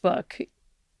in this book,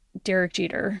 Derek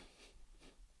Jeter.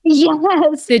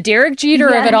 Yes. The Derek Jeter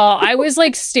of it all. I was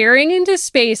like staring into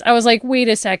space. I was like, wait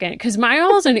a second. Because My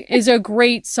All is a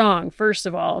great song, first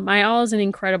of all. My All is an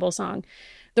incredible song.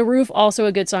 The Roof, also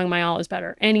a good song. My All is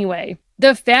better. Anyway,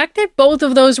 the fact that both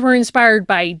of those were inspired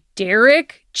by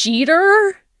Derek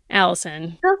Jeter,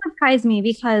 Allison. That surprised me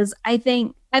because I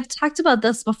think I've talked about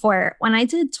this before. When I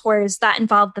did tours that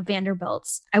involved the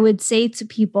Vanderbilts, I would say to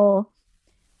people,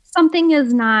 something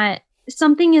is not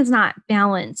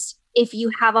balanced if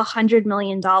you have $100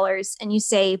 million and you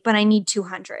say, but I need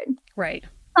 200. Right.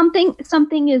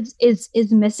 Something is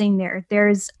missing there.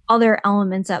 There's other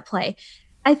elements at play.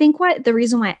 I think the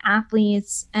reason why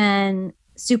athletes and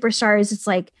superstars, it's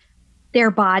like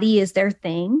their body is their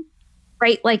thing,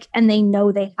 right? Like, and they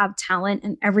know they have talent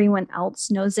and everyone else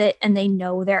knows it and they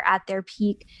know they're at their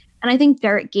peak. And I think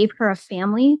Derek gave her a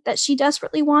family that she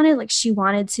desperately wanted. Like she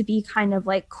wanted to be kind of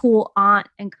like cool aunt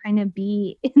and kind of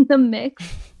be in the mix.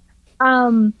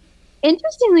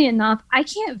 Interestingly enough, I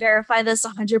can't verify this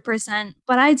 100%,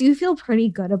 but I do feel pretty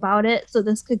good about it. So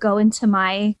this could go into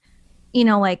my,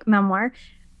 like memoir.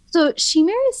 So she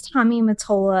marries Tommy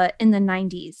Mottola in the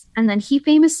 90s, and then he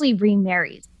famously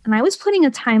remarried. And I was putting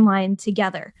a timeline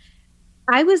together.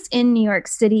 I was in New York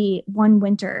City one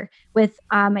winter with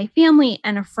my family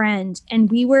and a friend,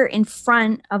 and we were in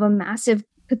front of a massive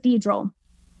cathedral,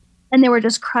 and there were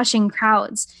just crushing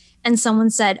crowds. And someone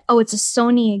said, oh, it's a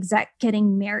Sony exec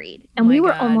getting married. And we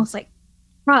were almost like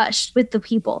crushed with the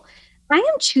people. I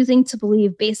am choosing to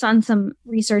believe, based on some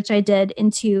research I did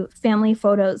into family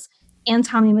photos and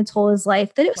Tommy Mottola's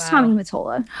life, that it was Tommy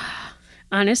Mottola.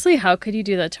 Honestly, how could you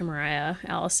do that to Mariah,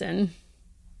 Allison?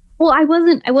 Well, I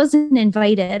wasn't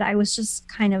invited. I was just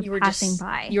kind of passing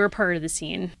by. You were part of the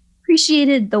scene.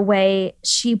 Appreciated the way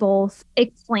she both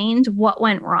explained what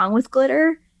went wrong with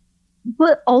glitter,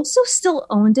 but also still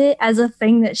owned it as a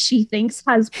thing that she thinks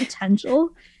has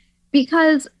potential.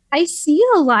 Because I see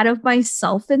a lot of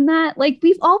myself in that. Like,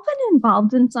 we've all been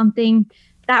involved in something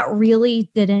that really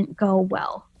didn't go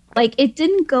well. Like, it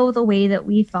didn't go the way that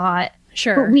we thought.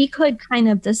 Sure. But we could kind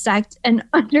of dissect and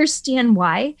understand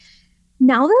why.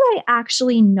 Now that I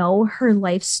actually know her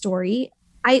life story,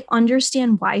 I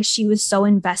understand why she was so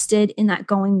invested in that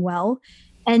going well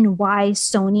and why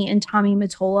Sony and Tommy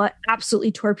Mottola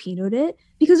absolutely torpedoed it,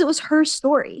 because it was her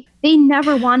story. They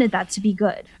never wanted that to be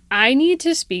good. I need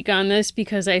to speak on this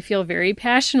because I feel very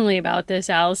passionately about this,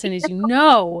 Allison, as you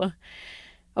know.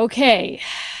 Okay.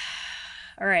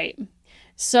 All right.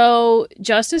 So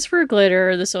Justice for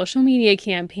Glitter, the social media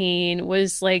campaign,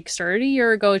 was like started a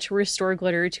year ago to restore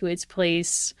glitter to its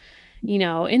place, you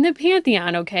know, in the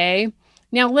pantheon, okay?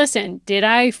 Now, listen, did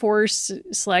I force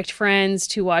select friends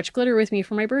to watch Glitter with me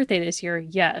for my birthday this year?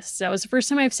 Yes. That was the first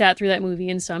time I've sat through that movie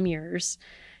in some years.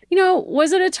 You know,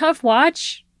 was it a tough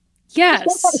watch?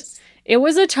 Yes. It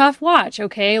was a tough watch,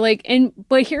 okay?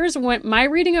 But here's what my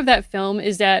reading of that film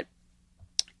is, that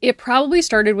it probably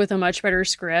started with a much better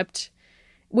script,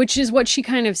 which is what she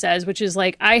kind of says, which is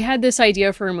like, I had this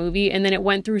idea for a movie and then it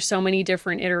went through so many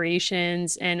different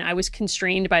iterations and I was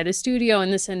constrained by the studio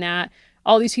and this and that,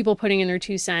 all these people putting in their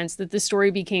 2 cents, that the story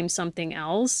became something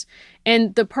else.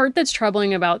 And the part that's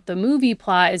troubling about the movie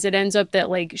plot is it ends up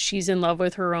that like she's in love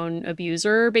with her own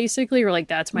abuser, basically, or like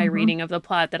that's my reading of the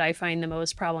plot that I find the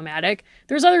most problematic.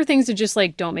 There's other things that just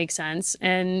like don't make sense.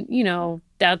 And, you know,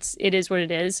 it is what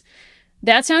it is.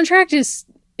 That soundtrack is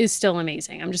still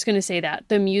amazing. I'm just going to say that.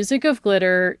 The music of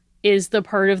Glitter is the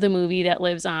part of the movie that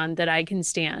lives on that I can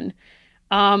stand.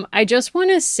 I just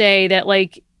want to say that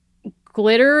like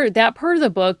Glitter, that part of the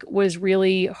book was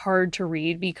really hard to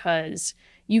read because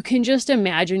you can just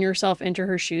imagine yourself into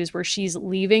her shoes, where she's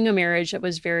leaving a marriage that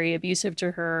was very abusive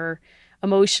to her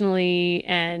emotionally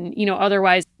and, you know,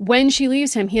 otherwise. When she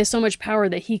leaves him, he has so much power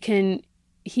that he can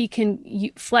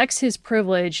flex his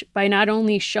privilege by not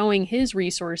only showing his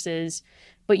resources,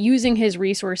 but using his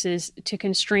resources to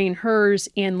constrain hers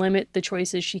and limit the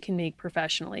choices she can make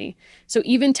professionally. So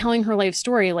even telling her life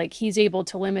story, like he's able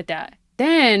to limit that.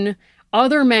 Then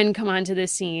other men come onto the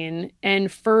scene and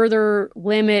further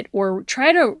limit or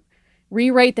try to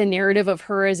rewrite the narrative of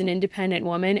her as an independent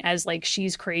woman as like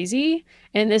she's crazy.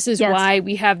 And this is why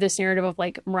we have this narrative of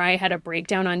like Mariah had a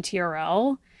breakdown on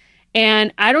TRL.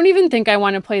 And I don't even think I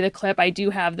want to play the clip. I do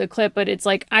have the clip, but it's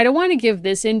like, I don't want to give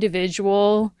this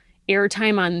individual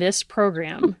airtime on this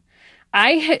program.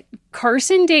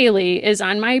 Carson Daly is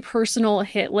on my personal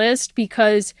hit list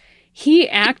because he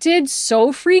acted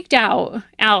so freaked out,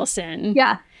 Allison.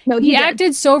 Yeah. No, he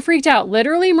acted so freaked out.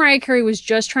 Literally, Mariah Carey was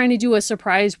just trying to do a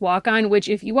surprise walk-on, which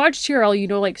if you watch TRL, you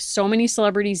know, like so many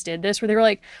celebrities did this, where they were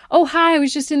like, oh, hi, I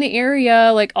was just in the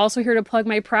area, like also here to plug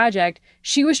my project.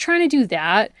 She was trying to do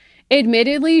that.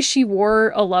 Admittedly, she wore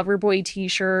a Loverboy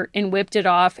t-shirt and whipped it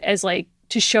off as like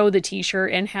to show the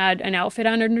t-shirt and had an outfit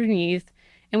on underneath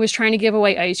and was trying to give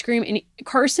away ice cream. And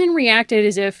Carson reacted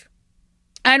as if,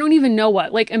 I don't even know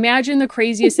what. Like, imagine the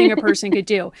craziest thing a person could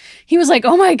do. He was like,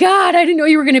 oh my God, I didn't know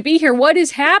you were going to be here. What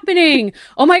is happening?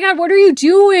 Oh my God, what are you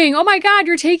doing? Oh my God,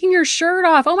 you're taking your shirt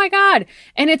off. Oh my God.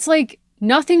 And it's like,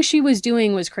 nothing she was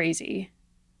doing was crazy.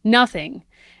 Nothing.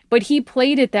 But he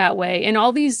played it that way. And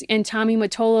Tommy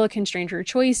Mottola constrained her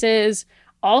choices.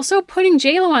 Also putting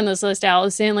JLo on this list,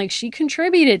 Allison, like she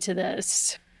contributed to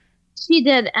this. She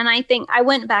did. And I think I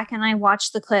went back and I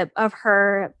watched the clip of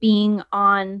her being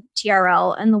on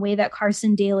TRL and the way that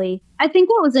Carson Daly, I think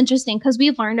what was interesting, because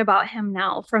we've learned about him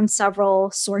now from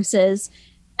several sources.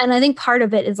 And I think part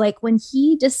of it is like when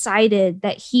he decided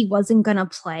that he wasn't going to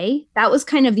play, that was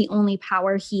kind of the only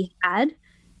power he had.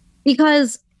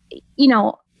 Because, you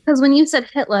know, because when you said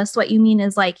hit list, what you mean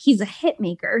is like he's a hit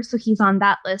maker. So he's on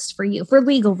that list for you for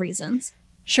legal reasons.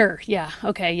 Sure. Yeah.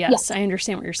 Okay. Yes. I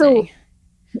understand what you're saying.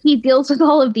 He deals with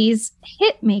all of these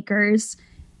hit makers.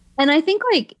 And I think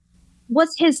like,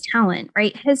 what's his talent,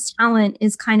 right? His talent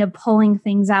is kind of pulling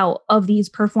things out of these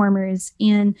performers.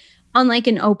 And unlike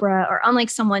an Oprah or unlike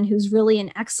someone who's really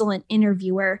an excellent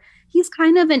interviewer, he's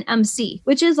kind of an MC,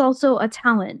 which is also a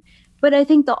talent. But I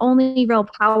think the only real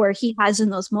power he has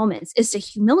in those moments is to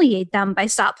humiliate them by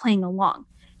stop playing along.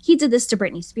 He did this to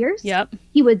Britney Spears. Yep.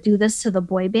 He would do this to the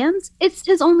boy bands. It's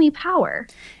his only power.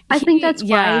 I think that's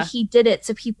why he did it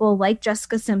to people like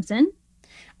Jessica Simpson.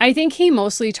 I think he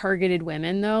mostly targeted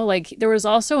women, though. Like, there was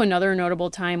also another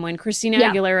notable time when Christina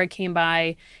Aguilera came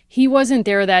by. He wasn't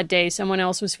there that day. Someone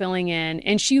else was filling in.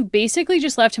 And she basically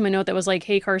just left him a note that was like,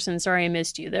 hey, Carson, sorry I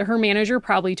missed you. That her manager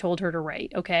probably told her to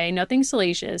write. Okay, nothing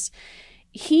salacious.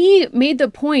 He made the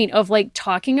point of like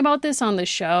talking about this on the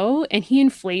show, and he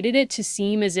inflated it to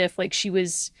seem as if like she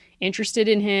was interested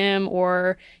in him,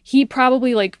 or he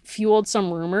probably like fueled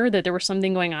some rumor that there was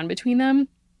something going on between them,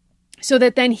 so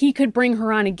that then he could bring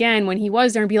her on again when he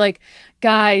was there and be like,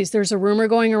 guys, there's a rumor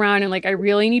going around and like, I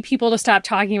really need people to stop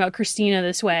talking about Christina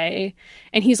this way.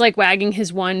 And he's like wagging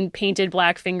his one painted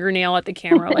black fingernail at the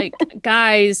camera, like,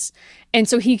 guys. And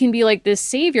so he can be like this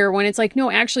savior when it's like, no,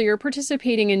 actually you're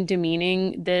participating in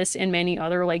demeaning this and many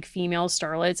other like female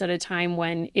starlets at a time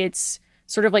when it's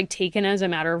sort of like taken as a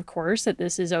matter of course that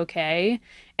this is okay.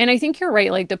 And I think you're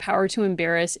right. Like the power to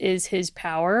embarrass is his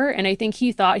power. And I think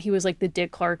he thought he was like the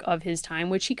Dick Clark of his time,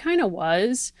 which he kind of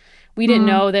was. We didn't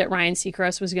know that Ryan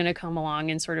Seacrest was going to come along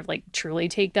and sort of like truly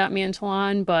take that mantle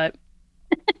on. But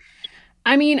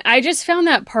I mean, I just found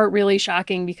that part really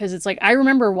shocking because it's like, I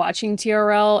remember watching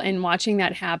TRL and watching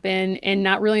that happen and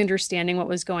not really understanding what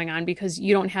was going on because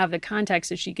you don't have the context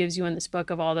that she gives you in this book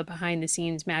of all the behind the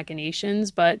scenes machinations.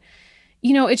 But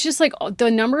you know, it's just like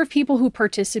the number of people who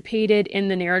participated in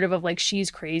the narrative of like, she's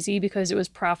crazy because it was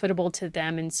profitable to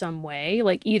them in some way,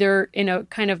 like either in a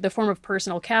kind of the form of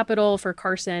personal capital for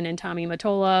Carson and Tommy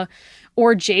Mottola,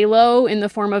 or J-Lo in the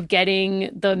form of getting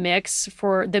the mix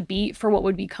for the beat for what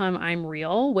would become I'm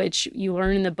Real, which you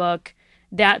learn in the book.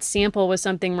 That sample was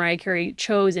something Mariah Carey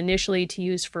chose initially to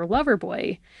use for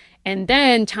Loverboy. And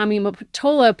then Tommy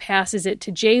Mottola passes it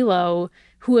to J-Lo,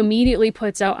 who immediately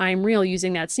puts out I'm Real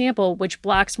using that sample, which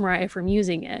blocks Mariah from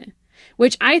using it,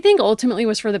 which I think ultimately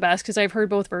was for the best because I've heard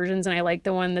both versions and I like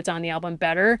the one that's on the album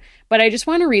better. But I just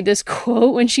want to read this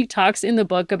quote when she talks in the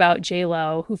book about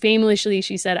J-Lo, who famously,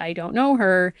 she said, I don't know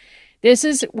her. This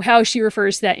is how she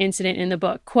refers to that incident in the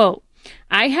book. Quote,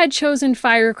 I had chosen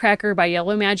Firecracker by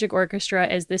Yellow Magic Orchestra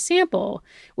as the sample,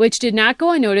 which did not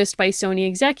go unnoticed by Sony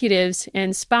executives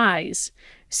and spies.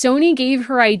 Sony gave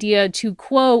her idea to,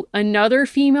 quote, another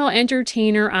female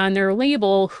entertainer on their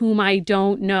label whom I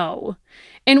don't know.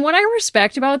 And what I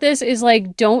respect about this is,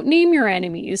 like, don't name your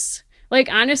enemies.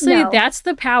 Like, honestly, that's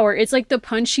the power. It's like the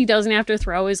punch she doesn't have to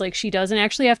throw is, like, she doesn't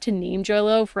actually have to name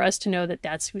J-Lo for us to know that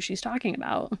that's who she's talking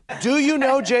about. Do you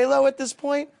know J-Lo at this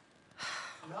point?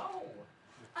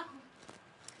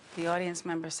 The audience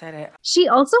member said it. She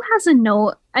also has a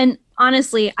note, and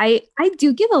honestly, I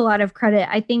do give a lot of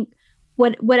credit. I think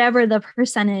whatever the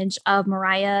percentage of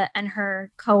Mariah and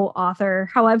her co-author,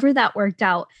 however that worked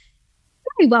out,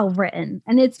 very well written.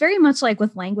 And it's very much like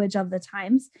with language of the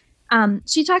times.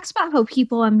 She talks about how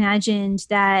people imagined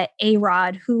that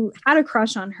A-Rod, who had a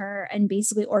crush on her and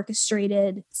basically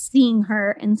orchestrated seeing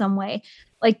her in some way,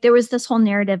 like there was this whole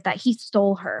narrative that he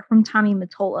stole her from Tommy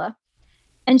Mottola.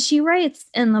 And she writes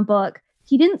in the book,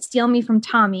 he didn't steal me from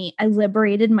Tommy. I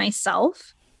liberated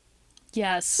myself.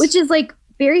 Yes. Which is like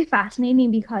very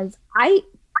fascinating because I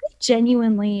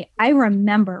genuinely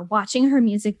remember watching her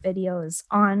music videos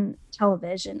on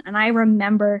television. And I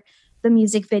remember the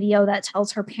music video that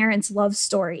tells her parents' love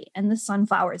story and the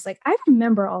sunflowers. Like I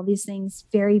remember all these things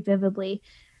very vividly.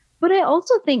 But I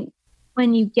also think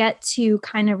when you get to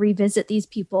kind of revisit these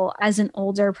people as an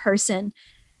older person,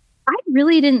 I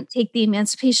really didn't take the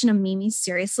emancipation of Mimi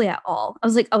seriously at all. I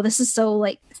was like, oh, this is so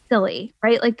like silly,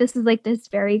 right? Like this is like this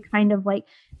very kind of like,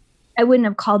 I wouldn't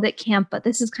have called it camp, but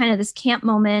this is kind of this camp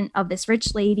moment of this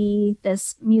rich lady,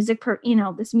 this music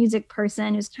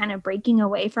person who's kind of breaking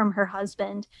away from her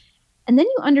husband. And then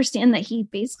you understand that he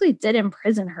basically did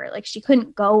imprison her. Like she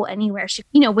couldn't go anywhere.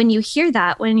 When you hear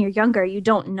that when you're younger, you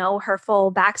don't know her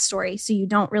full backstory. So you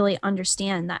don't really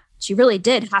understand that she really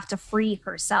did have to free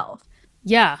herself.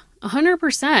 Yeah,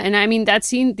 100%. And I mean, that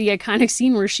scene, the iconic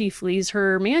scene where she flees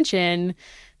her mansion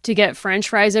to get French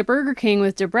fries at Burger King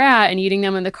with Debrat and eating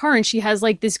them in the car. And she has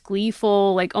like this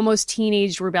gleeful, like almost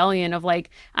teenage rebellion of like,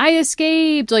 I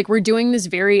escaped. Like we're doing this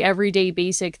very everyday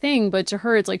basic thing. But to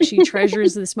her, it's like she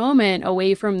treasures this moment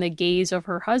away from the gaze of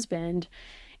her husband.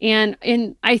 And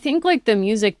I think like the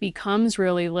music becomes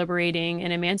really liberating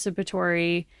and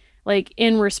emancipatory, like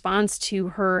in response to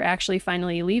her actually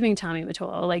finally leaving Tommy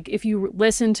Mottola. Like if you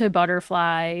listen to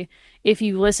Butterfly, if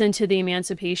you listen to The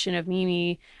Emancipation of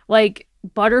Mimi, like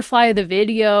Butterfly, the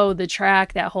video, the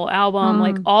track, that whole album,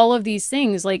 like all of these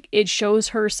things, like it shows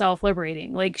her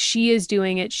self-liberating. Like she is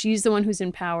doing it. She's the one who's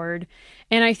empowered.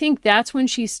 And I think that's when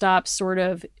she stops sort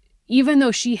of, even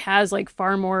though she has like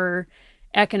far more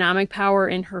economic power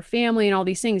in her family and all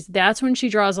these things, that's when she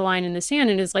draws a line in the sand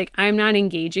and is like, I'm not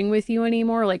engaging with you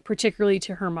anymore. Like particularly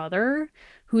to her mother,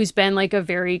 who's been like a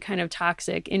very kind of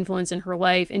toxic influence in her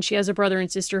life. And she has a brother and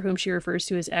sister whom she refers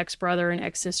to as ex-brother and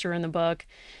ex-sister in the book.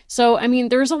 So, I mean,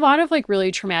 there's a lot of like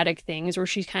really traumatic things where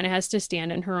she kind of has to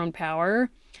stand in her own power.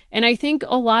 And I think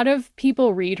a lot of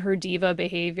people read her diva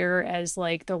behavior as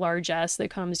like the largesse that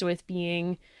comes with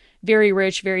being very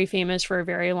rich, very famous for a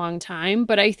very long time.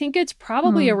 But I think it's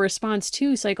probably a response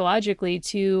too, psychologically,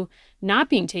 to not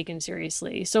being taken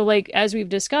seriously. So like, as we've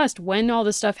discussed, when all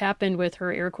this stuff happened with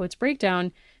her air quotes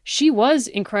breakdown, she was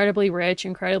incredibly rich,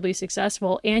 incredibly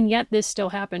successful, and yet this still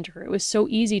happened to her. It was so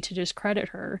easy to discredit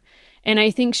her. And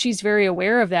I think she's very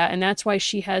aware of that. And that's why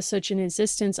she has such an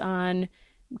insistence on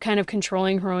kind of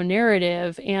controlling her own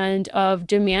narrative and of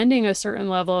demanding a certain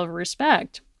level of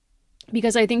respect.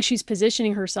 Because I think she's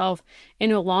positioning herself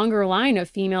in a longer line of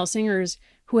female singers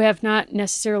who have not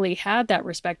necessarily had that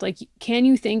respect. Like, can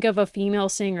you think of a female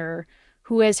singer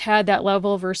who has had that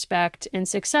level of respect and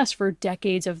success for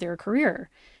decades of their career?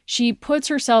 She puts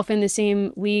herself in the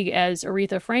same league as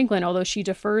Aretha Franklin, although she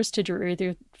defers to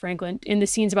Aretha Franklin in the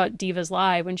scenes about Divas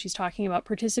Live when she's talking about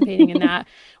participating in that,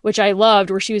 which I loved,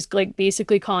 where she was like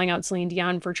basically calling out Celine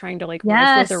Dion for trying to like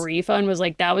riff with Aretha and was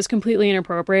like, that was completely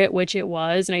inappropriate, which it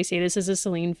was. And I say this as a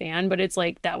Celine fan, but it's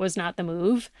like, that was not the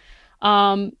move.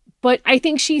 But I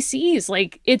think she sees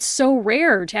like, it's so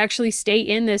rare to actually stay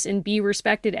in this and be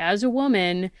respected as a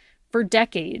woman for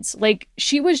decades. Like,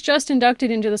 she was just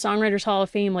inducted into the Songwriters Hall of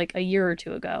Fame like a year or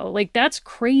two ago. Like, that's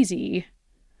crazy.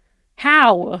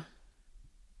 How?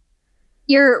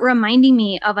 You're reminding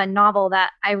me of a novel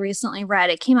that I recently read.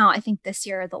 It came out, I think, this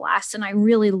year or the last, and I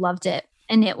really loved it.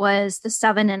 And it was The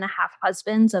 7.5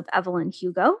 Husbands of Evelyn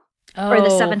Hugo. Or The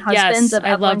 7 Husbands of Evelyn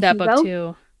Hugo. I love that book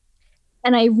too.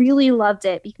 And I really loved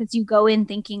it because you go in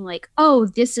thinking like, oh,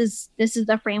 this is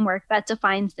the framework that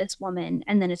defines this woman.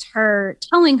 And then it's her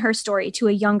telling her story to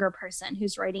a younger person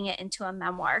who's writing it into a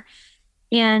memoir.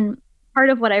 And part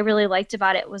of what I really liked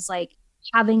about it was like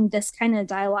having this kind of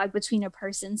dialogue between a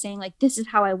person saying like, this is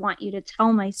how I want you to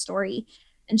tell my story.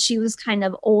 And she was kind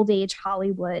of old age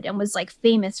Hollywood and was like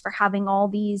famous for having all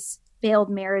these failed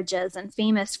marriages and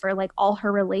famous for like all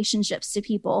her relationships to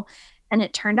people. And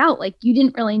it turned out like you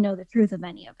didn't really know the truth of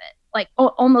any of it. Like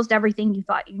almost everything you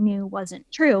thought you knew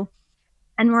wasn't true.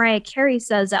 And Mariah Carey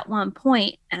says at one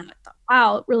point, and I thought,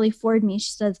 wow, it really floored me.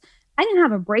 She says, I didn't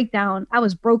have a breakdown. I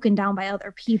was broken down by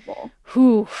other people.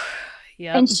 Whew.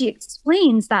 Yep. And she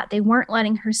explains that they weren't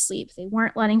letting her sleep. They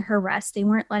weren't letting her rest. They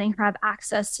weren't letting her have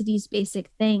access to these basic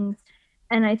things.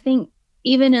 And I think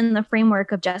even in the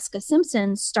framework of Jessica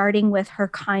Simpson, starting with her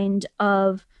kind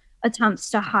of attempts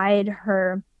to hide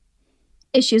her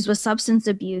issues with substance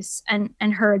abuse and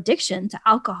her addiction to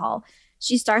alcohol,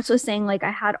 she starts with saying like,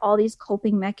 I had all these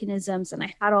coping mechanisms and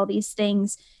I had all these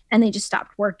things and they just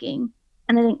stopped working.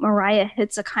 And I think Mariah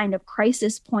hits a kind of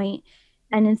crisis point.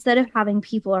 And instead of having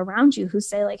people around you who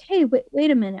say like, hey,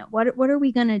 wait a minute, what are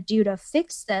we going to do to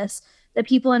fix this? The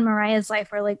people in Mariah's life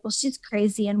are like, well, she's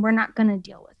crazy and we're not going to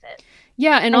deal with it.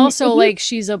 Yeah. And also like,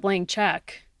 she's a blank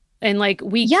check and like,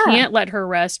 we can't let her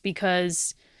rest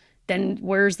because then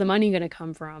where's the money going to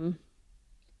come from?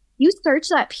 You search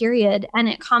that period and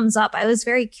it comes up. I was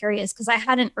very curious because I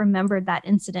hadn't remembered that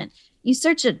incident. You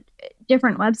search at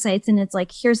different websites and it's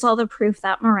like, here's all the proof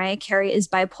that Mariah Carey is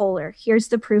bipolar. Here's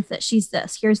the proof that she's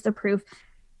this. Here's the proof.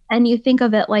 And you think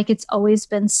of it like it's always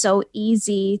been so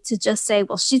easy to just say,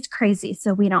 well, she's crazy.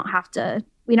 So we don't have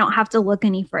to look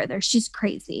any further. She's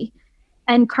crazy.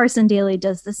 And Carson Daly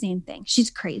does the same thing. She's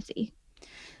crazy.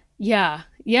 Yeah.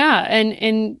 Yeah.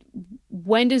 And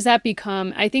when does that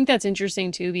become, I think that's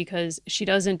interesting too, because she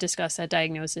doesn't discuss that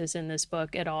diagnosis in this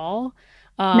book at all.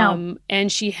 No.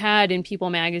 And she had in People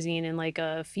magazine in like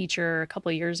a feature a couple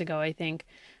of years ago, I think,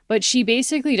 but she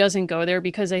basically doesn't go there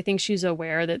because I think she's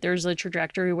aware that there's a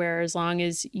trajectory where as long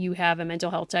as you have a mental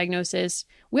health diagnosis,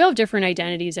 we all have different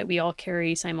identities that we all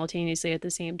carry simultaneously at the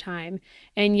same time.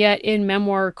 And yet in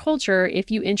memoir culture,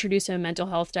 if you introduce a mental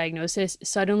health diagnosis,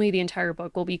 suddenly the entire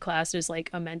book will be classed as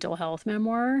like a mental health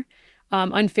memoir.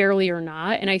 Unfairly or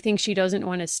not. And I think she doesn't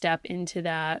want to step into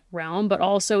that realm, but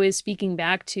also is speaking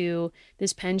back to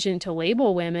this penchant to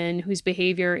label women whose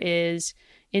behavior is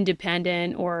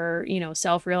independent or,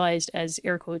 self-realized as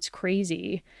air quotes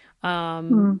crazy.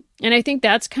 And I think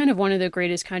that's kind of one of the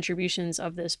greatest contributions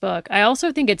of this book. I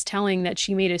also think it's telling that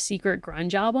she made a secret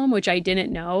grunge album, which I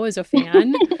didn't know as a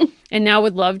fan and now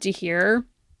would love to hear.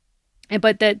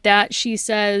 But that she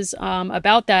says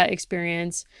about that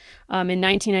experience in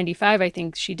 1995, I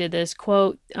think she did this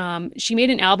quote. She made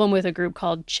an album with a group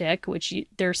called Chick, which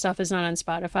their stuff is not on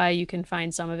Spotify. You can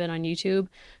find some of it on YouTube.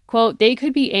 Quote, they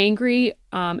could be angry,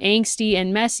 angsty,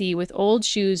 and messy with old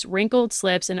shoes, wrinkled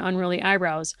slips, and unruly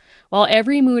eyebrows, while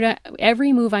every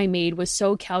move I made was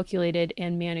so calculated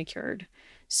and manicured.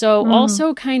 So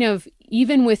also kind of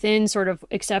even within sort of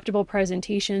acceptable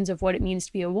presentations of what it means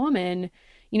to be a woman,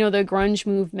 the grunge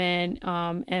movement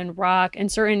and rock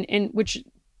and which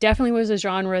definitely was a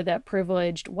genre that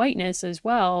privileged whiteness as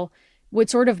well, would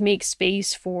sort of make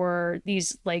space for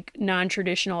these like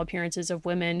non-traditional appearances of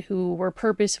women who were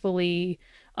purposefully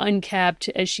unkept,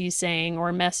 as she's saying,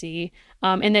 or messy.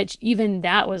 And that even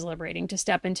that was liberating, to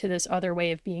step into this other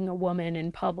way of being a woman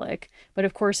in public. But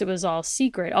of course it was all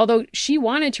secret, although she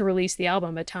wanted to release the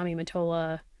album, but Tommy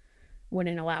Mottola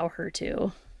wouldn't allow her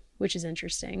to, which is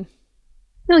interesting.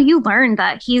 No, you learned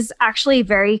that he's actually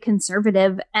very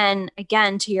conservative. And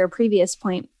again, to your previous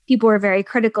point, people were very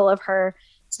critical of her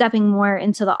stepping more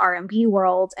into the R&B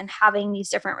world and having these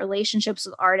different relationships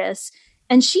with artists.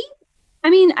 And she, I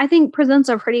mean, I think presents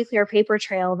a pretty clear paper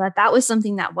trail that that was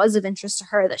something that was of interest to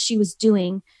her, that she was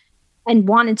doing and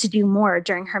wanted to do more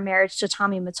during her marriage to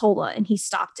Tommy Mottola, and he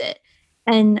stopped it.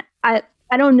 And I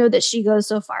don't know that she goes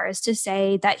so far as to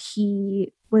say that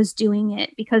he was doing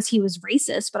it because he was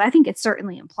racist, but I think it's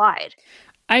certainly implied.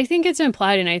 I think it's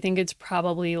implied, and I think it's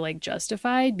probably like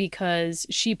justified, because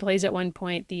she plays at one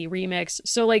point the remix.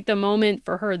 So like the moment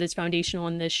for her that's foundational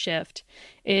in this shift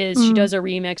is she does a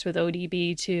remix with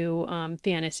ODB to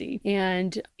Fantasy,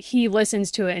 and he listens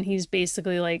to it and he's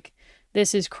basically like,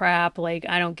 this is crap, like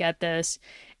I don't get this.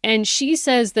 And she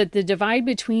says that the divide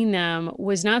between them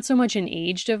was not so much an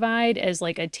age divide as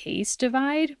like a taste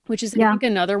divide, which is I think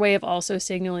another way of also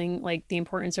signaling like the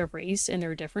importance of race and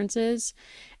their differences.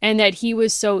 And that he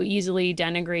was so easily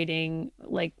denigrating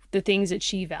like the things that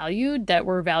she valued that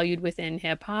were valued within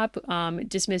hip hop,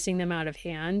 dismissing them out of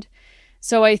hand.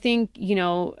 So I think, you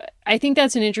know, I think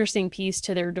that's an interesting piece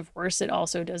to their divorce that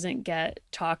also doesn't get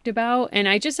talked about. And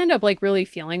I just end up like really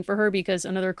feeling for her, because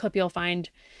another clip you'll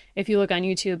find if you look on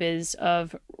YouTube is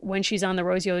of when she's on the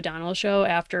Rosie O'Donnell show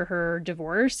after her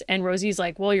divorce. And Rosie's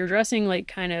like, well, you're dressing like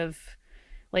kind of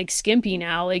like skimpy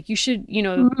now. Like you should, you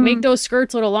know, make those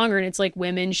skirts a little longer. And it's like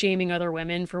women shaming other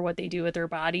women for what they do with their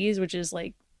bodies, which is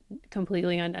like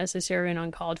completely unnecessary and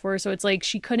uncalled for. So it's like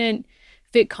she couldn't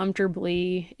fit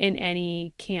comfortably in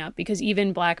any camp, because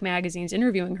even black magazines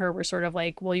interviewing her were sort of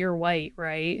like, well, you're white,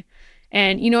 right?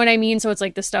 And you know what I mean? So it's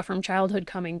like the stuff from childhood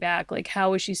coming back. Like,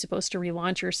 how was she supposed to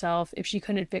relaunch herself if she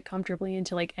couldn't fit comfortably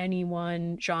into like any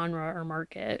one genre or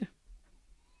market?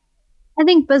 I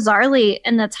think bizarrely,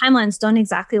 and the timelines don't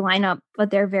exactly line up,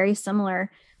 but they're very similar.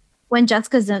 When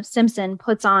Jessica Simpson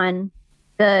puts on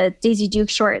the Daisy Duke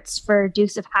shorts for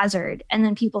Dukes of Hazzard, and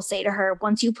then people say to her,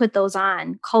 once you put those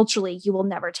on, culturally, you will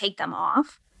never take them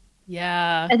off.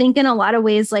 Yeah. I think in a lot of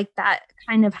ways, like that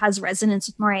kind of has resonance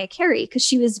with Mariah Carey, because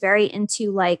she was very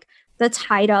into like the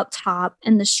tied up top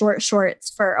and the short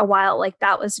shorts for a while. Like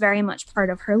that was very much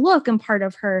part of her look and part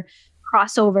of her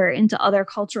crossover into other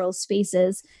cultural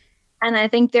spaces. And I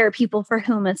think there are people for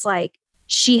whom it's like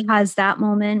she has that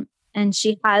moment, and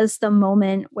she has the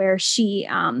moment where she,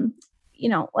 you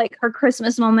know, like her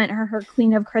Christmas moment, her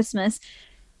Queen of Christmas.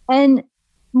 And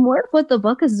more of what the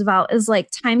book is about is like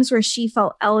times where she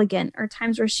felt elegant, or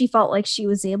times where she felt like she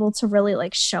was able to really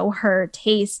like show her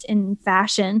taste in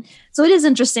fashion. So it is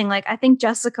interesting. Like I think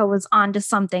Jessica was onto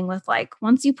something with like,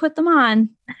 once you put them on,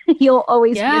 you'll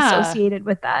always be associated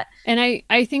with that. And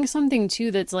I think something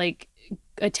too that's like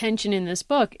a tension in this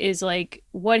book is like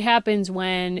what happens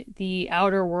when the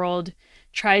outer world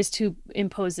tries to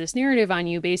impose this narrative on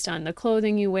you based on the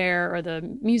clothing you wear or the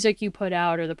music you put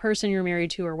out or the person you're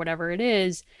married to or whatever it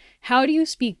is. How do you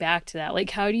speak back to that?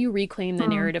 Like, how do you reclaim the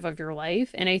narrative of your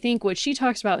life? And I think what she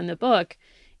talks about in the book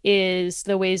is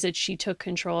the ways that she took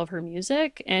control of her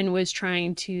music and was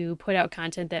trying to put out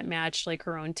content that matched like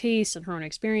her own tastes and her own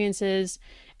experiences,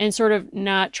 and sort of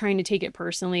not trying to take it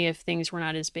personally if things were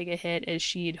not as big a hit as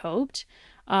she'd hoped.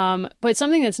 But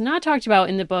something that's not talked about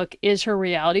in the book is her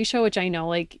reality show, which I know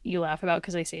like you laugh about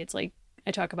because I say it's like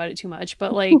I talk about it too much,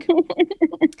 but like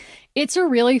it's a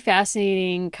really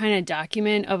fascinating kind of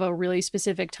document of a really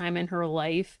specific time in her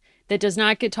life that does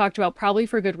not get talked about, probably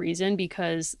for good reason,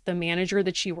 because the manager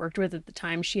that she worked with at the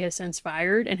time, she has since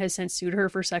fired and has since sued her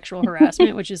for sexual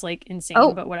harassment, which is like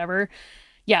insane, but whatever.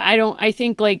 Yeah, I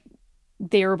think like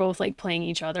they were both like playing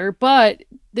each other, but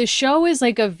the show is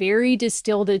like a very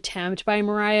distilled attempt by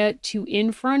Mariah to,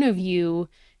 in front of you,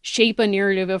 shape a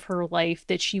narrative of her life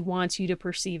that she wants you to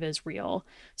perceive as real.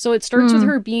 So it starts with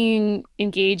her being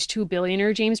engaged to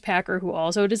billionaire James Packer, who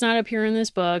also does not appear in this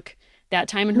book. That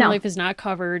time in her life is not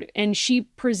covered. And she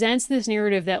presents this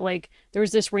narrative that like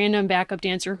there's this random backup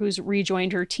dancer who's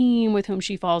rejoined her team with whom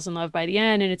she falls in love by the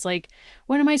end. And it's like,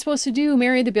 what am I supposed to do?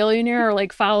 Marry the billionaire or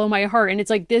like follow my heart? And it's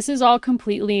like, this is all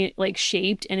completely like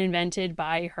shaped and invented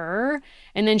by her.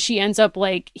 And then she ends up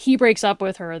like, he breaks up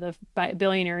with her, the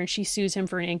billionaire, and she sues him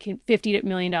for an $50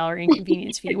 million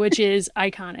inconvenience fee, which is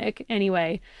iconic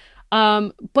anyway.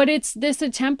 But it's this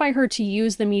attempt by her to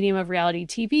use the medium of reality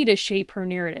TV to shape her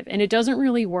narrative. And it doesn't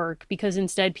really work because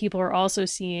instead people are also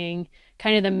seeing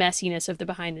kind of the messiness of the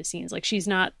behind the scenes. Like she's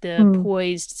not the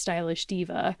poised, stylish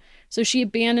diva. So she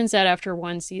abandons that after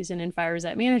one season and fires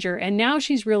that manager. And now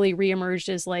she's really reemerged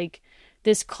as like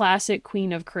this classic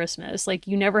queen of Christmas. Like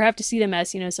you never have to see the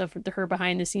messiness of her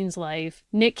behind the scenes life.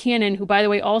 Nick Cannon, who by the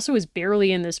way also is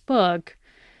barely in this book,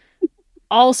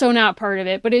 also not part of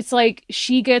it, but it's like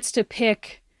she gets to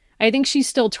pick. I think she's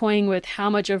still toying with how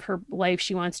much of her life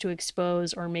she wants to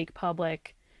expose or make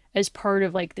public as part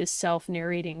of like this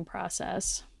self-narrating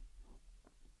process.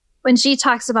 When she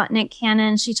talks about Nick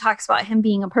Cannon, she talks about him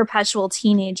being a perpetual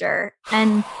teenager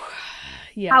and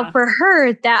how for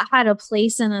her that had a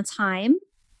place and a time.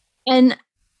 And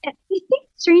I think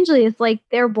strangely, it's like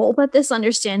they're both at this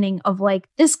understanding of like,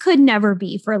 this could never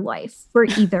be for life for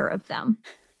either of them.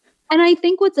 And I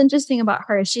think what's interesting about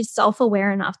her is she's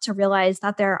self-aware enough to realize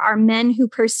that there are men who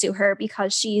pursue her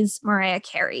because she's Mariah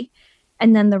Carey.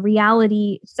 And then the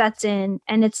reality sets in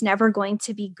and it's never going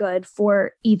to be good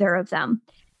for either of them.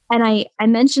 And I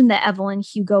mentioned the Evelyn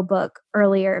Hugo book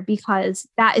earlier because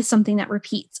that is something that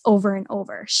repeats over and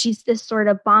over. She's this sort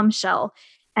of bombshell.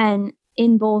 And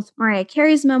in both Mariah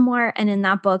Carey's memoir and in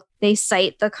that book, they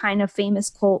cite the kind of famous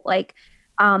quote like,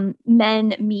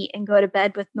 men meet and go to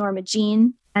bed with Norma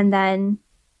Jean. And then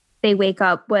they wake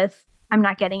up with, I'm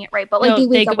not getting it right, but like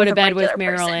they go to bed with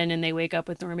Marilyn person. And they wake up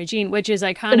with Norma Jean, which is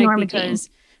iconic because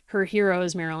her hero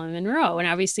is Marilyn Monroe. And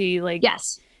obviously like,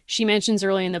 she mentions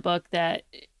early in the book that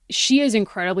she is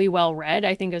incredibly well read,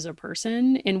 I think, as a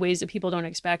person in ways that people don't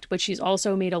expect, but she's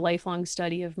also made a lifelong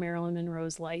study of Marilyn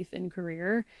Monroe's life and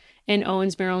career and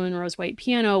owns Marilyn Monroe's White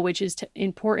Piano, which is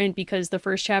important because the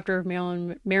first chapter of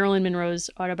Marilyn Monroe's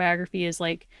autobiography is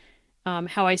like,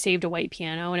 How I Saved a White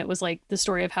Piano. And it was like the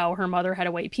story of how her mother had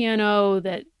a white piano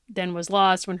that then was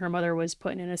lost when her mother was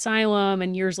put in an asylum.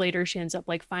 And years later, she ends up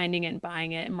like finding it and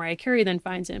buying it. And Mariah Carey then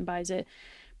finds it and buys it.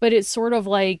 But it's sort of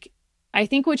like, I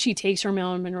think what she takes from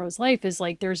Marilyn Monroe's life is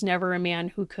like, there's never a man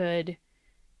who could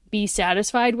be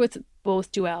satisfied with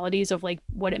both dualities of like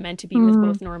what it meant to be with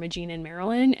both Norma Jean and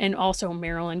Marilyn. And also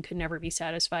Marilyn could never be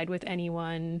satisfied with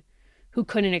anyone who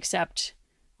couldn't accept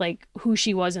like who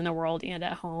she was in the world and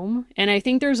at home. And I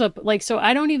think there's a like, so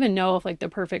I don't even know if like the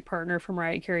perfect partner for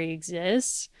Mariah Carey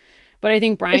exists, but I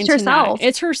think Brian, it's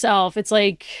herself. It's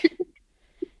like,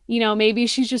 you know, maybe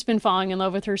she's just been falling in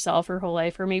love with herself her whole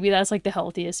life, or maybe that's like the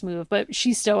healthiest move, but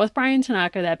she's still with Brian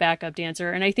Tanaka, that backup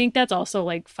dancer. And I think that's also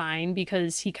like fine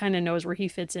because he kind of knows where he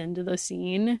fits into the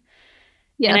scene.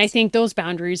 Yes. And I think those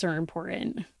boundaries are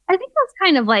important. I think that's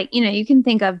kind of like, you know, you can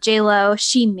think of J-Lo.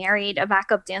 She married a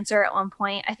backup dancer at one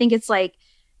point. I think it's like,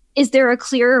 is there a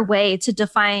clearer way to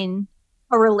define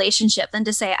a relationship than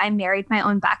to say, I married my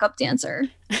own backup dancer?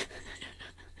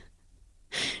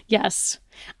 Yes.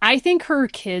 I think her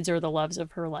kids are the loves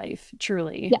of her life,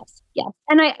 truly. Yes, yes.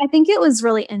 And I think it was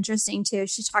really interesting, too.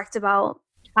 She talked about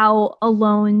how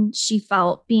alone she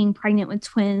felt being pregnant with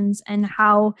twins and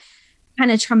how kind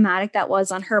of traumatic that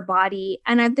was on her body.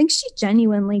 And I think she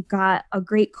genuinely got a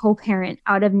great co-parent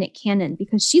out of Nick Cannon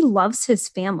because she loves his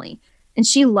family and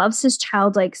she loves his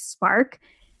childlike spark.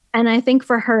 And I think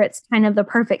for her, it's kind of the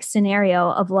perfect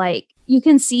scenario of like, you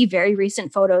can see very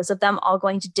recent photos of them all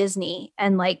going to Disney.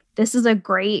 And like, this is a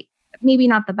great, maybe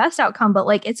not the best outcome, but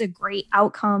like, it's a great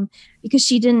outcome because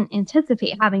she didn't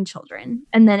anticipate having children.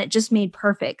 And then it just made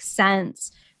perfect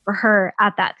sense for her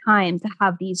at that time to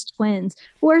have these twins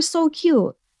who are so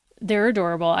cute. They're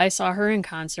adorable. I saw her in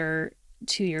concert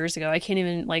 2 years ago. I can't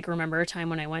even like remember a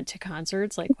time when I went to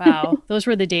concerts. Like, wow, those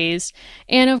were the days.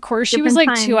 And of course she was like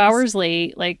times. 2 hours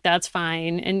late. Like, that's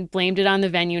fine. And blamed it on the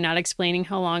venue, not explaining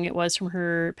how long it was from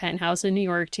her penthouse in New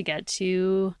York to get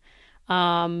to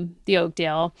the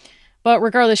Oakdale. But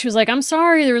regardless, she was like, I'm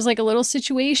sorry, there was like a little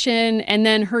situation. And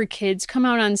then her kids come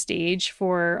out on stage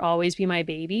for Always Be My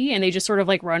Baby. And they just sort of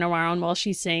like run around while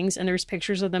she sings. And there's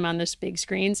pictures of them on this big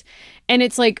screens. And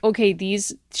it's like, okay,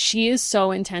 she is so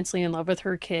intensely in love with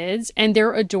her kids. And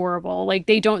they're adorable. Like,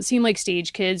 they don't seem like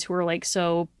stage kids who are like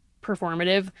so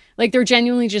performative. Like, they're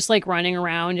genuinely just like running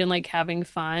around and like having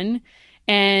fun.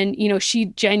 And, you know, she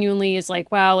genuinely is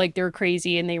like, wow, like they're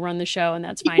crazy and they run the show and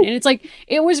that's fine. And it's like,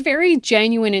 it was very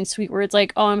genuine and sweet where it's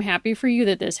like, oh, I'm happy for you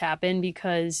that this happened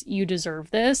because you deserve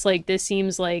this. Like, this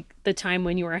seems like the time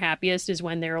when you are happiest is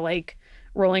when they're like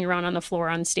rolling around on the floor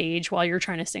on stage while you're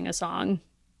trying to sing a song.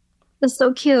 That's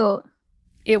so cute.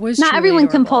 It was not everyone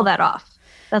adorable. Can pull that off.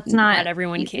 That's not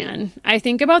everyone easy. Can. I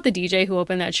think about the DJ who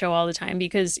opened that show all the time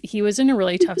because he was in a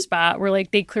really tough spot where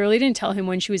like they clearly didn't tell him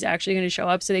when she was actually going to show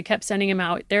up. So they kept sending him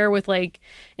out there with like,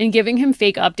 and giving him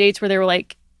fake updates where they were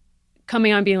like,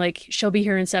 coming on being like, she'll be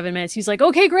here in 7 minutes. He's like,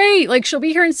 okay, great. Like, she'll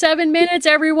be here in 7 minutes,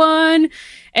 everyone.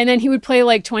 And then he would play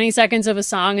like 20 seconds of a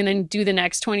song and then do the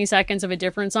next 20 seconds of a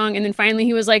different song. And then finally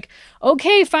he was like,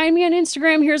 okay, find me on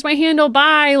Instagram. Here's my handle.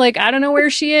 Bye. Like, I don't know where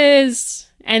she is.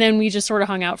 And then we just sort of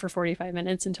hung out for 45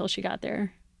 minutes until she got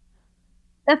there.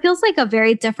 That feels like a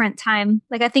very different time.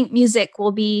 Like, I think music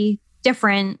will be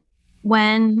different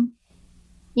when,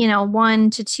 1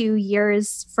 to 2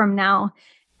 years from now.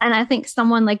 And I think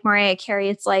someone like Mariah Carey,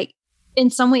 it's like,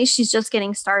 in some ways she's just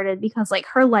getting started, because like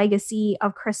her legacy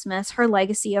of Christmas, her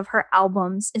legacy of her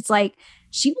albums, it's like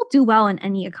she will do well in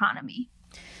any economy.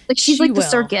 Like she's like the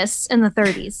circus in the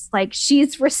 30s. Like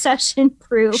she's recession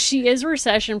proof. She is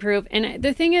recession proof. And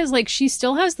the thing is, like, she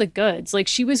still has the goods. Like,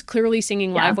 she was clearly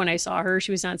singing live when I saw her.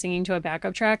 She was not singing to a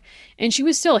backup track. And she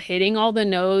was still hitting all the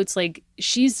notes. Like,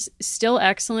 she's still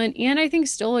excellent. And I think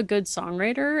still a good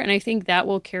songwriter. And I think that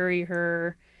will carry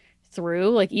her through.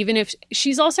 Like, even if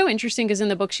she's also interesting, because in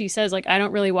the book she says, like, I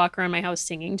don't really walk around my house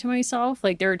singing to myself.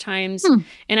 Like, there are times,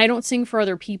 and I don't sing for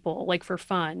other people, like for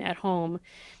fun at home.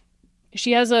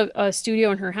 She has a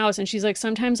studio in her house, and she's like,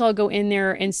 sometimes I'll go in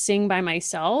there and sing by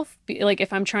myself. Like,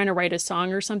 if I'm trying to write a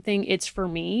song or something, it's for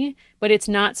me, but it's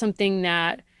not something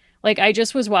that, like, I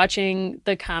just was watching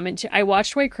the I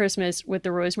watched White Christmas with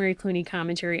the Rosemary Clooney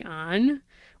commentary on,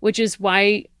 which is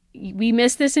why we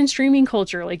miss this in streaming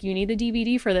culture. Like, you need the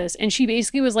DVD for this. And she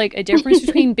basically was like, a difference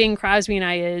between Bing Crosby and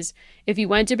I is, if you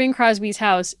went to Bing Crosby's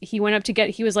house, he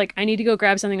was like, I need to go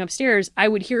grab something upstairs. I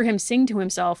would hear him sing to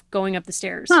himself going up the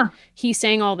stairs. He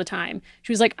sang all the time.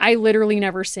 She was like, I literally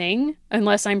never sing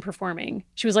unless I'm performing.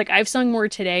 She was like, I've sung more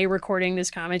today recording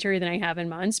this commentary than I have in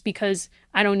months, because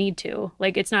I don't need to.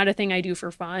 Like, it's not a thing I do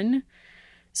for fun.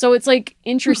 So it's like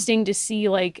interesting to see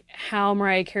like how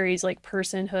Mariah Carey's like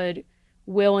personhood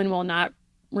will and will not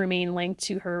remain linked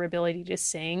to her ability to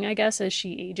sing, I guess, as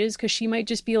she ages, because she might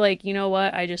just be like, you know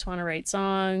what, I just want to write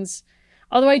songs.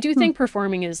 Although I do think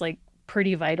performing is like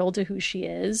pretty vital to who she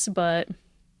is, but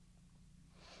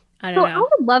I don't know. I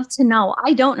would love to know.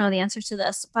 I don't know the answer to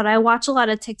this, but I watch a lot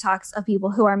of TikToks of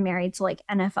people who are married to like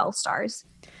NFL stars.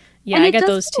 Yeah, and I get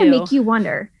those too. Make you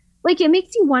wonder. Like, it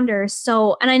makes you wonder.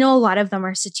 So, and I know a lot of them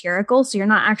are satirical, so you're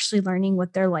not actually learning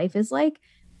what their life is like.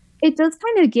 It does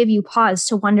kind of give you pause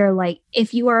to wonder, like,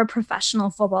 if you are a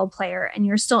professional football player and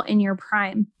you're still in your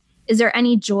prime, is there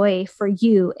any joy for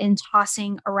you in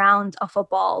tossing around a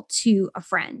football to a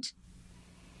friend?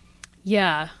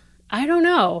 Yeah, I don't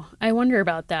know. I wonder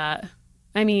about that.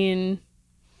 I mean,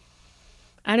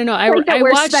 I don't know. I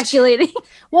watched speculating.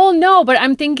 Well, no, but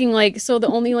I'm thinking like, so the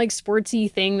only like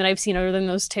sportsy thing that I've seen other than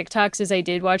those TikToks is I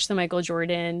did watch the Michael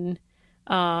Jordan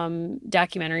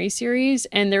documentary series,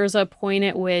 and there's a point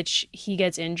at which he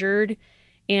gets injured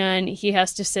and he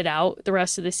has to sit out the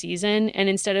rest of the season, and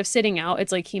instead of sitting out,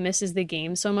 it's like he misses the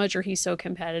game so much, or he's so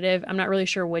competitive, I'm not really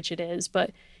sure which it is,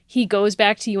 but he goes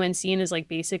back to UNC and is like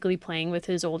basically playing with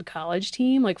his old college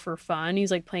team, like for fun.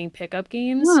 He's like playing pickup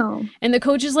games. Whoa. And the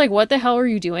coach is like, what the hell are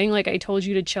you doing? Like, I told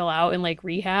you to chill out and like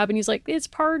rehab. And he's like, it's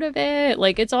part of it.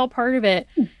 Like, it's all part of it.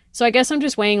 So I guess I'm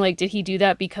just weighing, like, did he do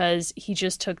that because he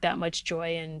just took that much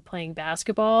joy in playing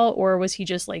basketball, or was he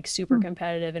just like super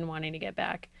competitive and wanting to get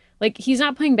back? Like, he's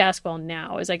not playing basketball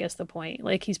now is I guess the point.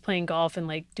 Like, he's playing golf and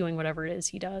like doing whatever it is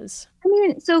he does. I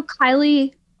mean, so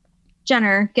Kylie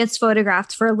Jenner gets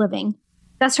photographed for a living.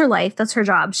 That's her life. That's her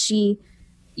job. She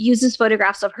uses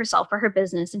photographs of herself for her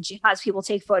business, and she has people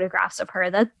take photographs of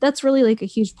her. That's really like a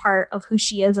huge part of who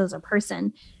she is as a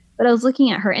person. But I was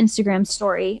looking at her Instagram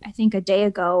story, I think a day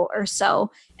ago or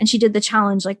so, and she did the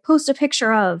challenge, like post a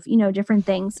picture of, different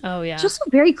things. Oh, yeah. She also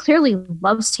very clearly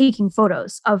loves taking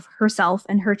photos of herself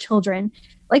and her children.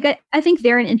 Like, I think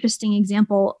they're an interesting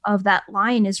example of that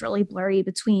line is really blurry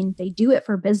between they do it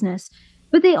for business,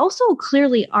 but they also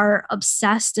clearly are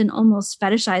obsessed and almost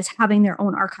fetishize having their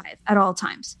own archive at all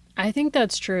times. I think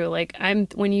that's true. Like,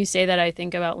 when you say that, I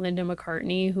think about Linda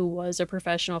McCartney, who was a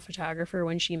professional photographer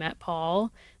when she met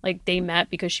Paul. Like, they met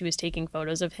because she was taking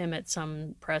photos of him at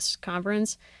some press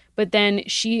conference. But then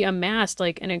she amassed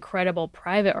like an incredible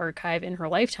private archive in her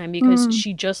lifetime because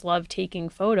she just loved taking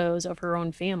photos of her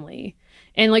own family.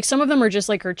 And like, some of them are just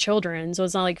like her children. So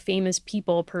it's not like famous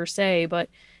people per se, but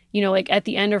like at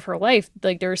the end of her life,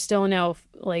 like there are still now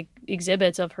like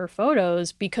exhibits of her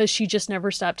photos because she just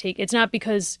never stopped taking. It's not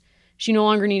because she no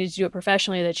longer needed to do it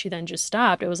professionally that she then just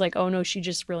stopped. It was like, oh no, she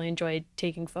just really enjoyed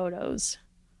taking photos.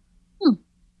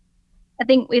 I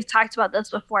think we've talked about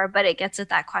this before, but it gets at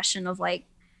that question of like,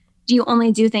 do you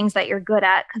only do things that you're good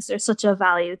at? Because there's such a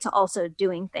value to also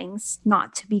doing things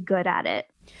not to be good at it.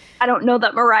 I don't know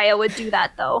that Mariah would do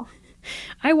that though.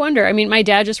 I wonder. I mean, my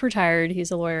dad just retired.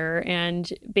 He's a lawyer.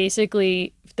 And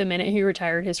basically, the minute he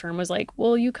retired, his firm was like,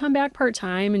 well, you come back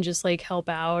part-time and just like help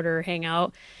out or hang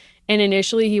out. And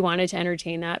initially, he wanted to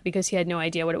entertain that because he had no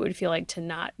idea what it would feel like to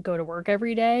not go to work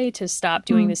every day, to stop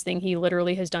doing this thing he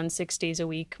literally has done 6 days a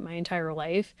week my entire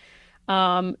life.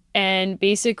 And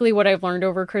basically what I've learned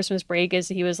over Christmas break is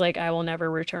he was like, I will never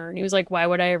return. He was like, why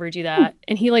would I ever do that?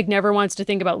 And he like never wants to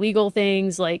think about legal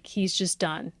things. Like he's just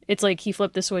done. It's like he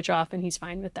flipped the switch off and he's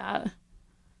fine with that.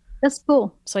 That's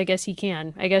cool. So I guess he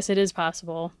can. I guess it is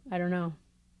possible. I don't know.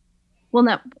 Well,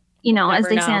 no, you know, as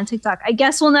they say on TikTok, I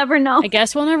guess we'll never know. I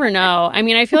guess we'll never know. I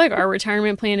mean, I feel like our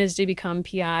retirement plan is to become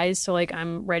PIs. So like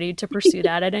I'm ready to pursue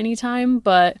that at any time.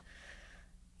 But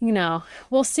you know,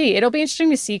 we'll see. It'll be interesting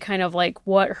to see kind of like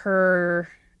what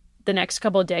the next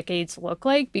couple of decades look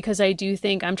like, because I do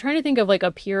think I'm trying to think of like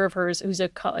a peer of hers who's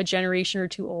a generation or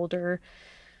two older.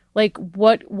 Like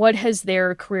what has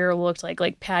their career looked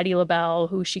like Patti LaBelle,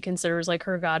 who she considers like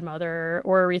her godmother,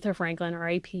 or Aretha Franklin,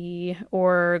 R.I.P.,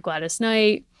 or Gladys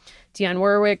Knight, Dionne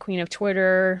Warwick, Queen of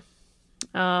Twitter.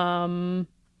 You know,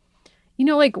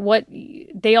 like what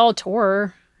they all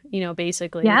tour, you know,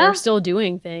 basically. Yeah. They're still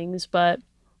doing things, but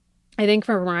I think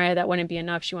for Mariah, that wouldn't be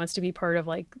enough. She wants to be part of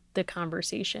like the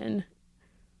conversation.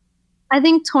 I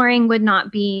think touring would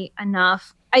not be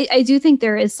enough. I do think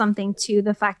there is something to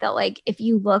the fact that like if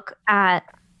you look at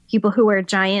people who were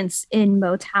giants in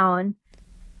Motown,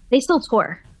 they still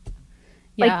tour.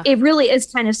 Yeah. Like it really is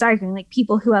kind of staggering. Like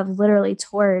people who have literally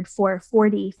toured for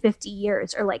 40, 50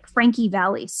 years, or like Frankie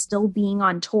Valli still being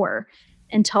on tour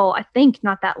until I think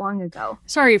not that long ago.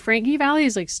 Sorry, Frankie Valli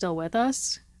is like still with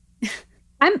us.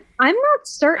 I'm not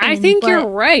certain. I think you're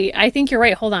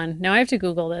right. Hold on. Now I have to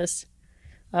Google this.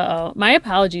 Uh-oh. My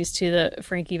apologies to the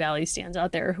Frankie Valli stands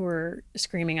out there who are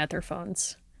screaming at their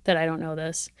phones that I don't know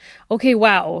this. Okay,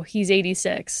 wow. He's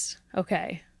 86.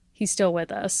 Okay. He's still with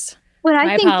us. But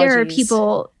I think there are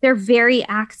people, they're very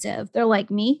active. They're like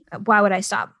me. Why would I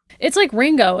stop? It's like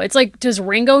Ringo. It's like, does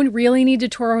Ringo really need to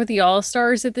tour with the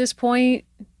All-Stars at this point?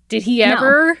 Did he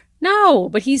ever? No,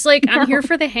 but he's like, I'm here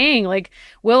for the hang. Like,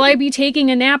 will I be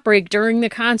taking a nap break during the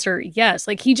concert? Yes.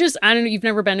 Like, he just, I don't know, you've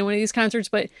never been to one of these concerts,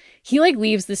 but he like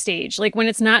leaves the stage. Like, when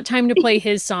it's not time to play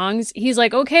his songs, he's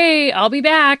like, okay, I'll be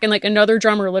back. And like another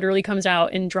drummer literally comes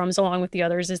out and drums along with the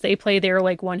others as they play their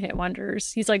like one-hit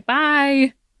wonders. He's like,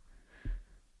 bye.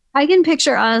 I can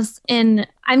picture us in,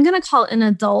 I'm going to call it an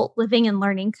adult living and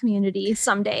learning community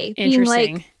someday. Interesting.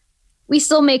 Being like, we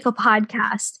still make a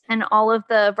podcast, and all of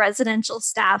the residential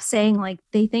staff saying like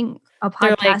they think a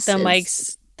podcast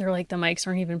they're like the mics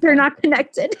aren't even plugged. They're not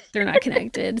connected. They're not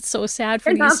connected. It's so sad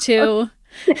for these two.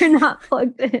 They're not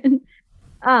plugged in.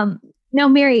 Now,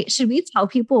 Mary, should we tell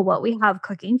people what we have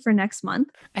cooking for next month?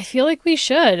 I feel like we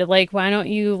should. Like, why don't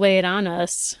you lay it on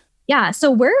us? Yeah,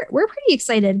 so we're pretty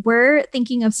excited. We're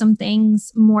thinking of some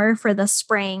things more for the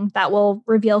spring that we'll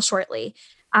reveal shortly.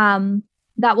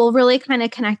 That will really kind of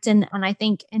connect and I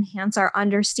think enhance our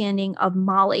understanding of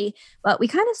Molly. But we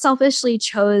kind of selfishly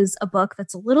chose a book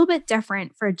that's a little bit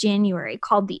different for January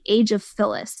called The Age of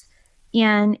Phyllis.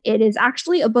 And it is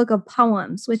actually a book of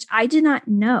poems, which I did not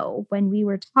know when we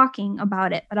were talking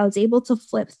about it, but I was able to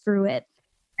flip through it.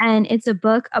 And it's a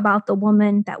book about the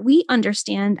woman that we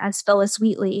understand as Phyllis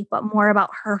Wheatley, but more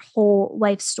about her whole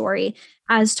life story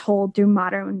as told through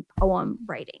modern poem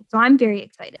writing. So I'm very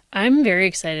excited. I'm very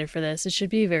excited for this. It should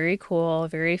be very cool,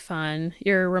 very fun.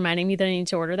 You're reminding me that I need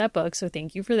to order that book, so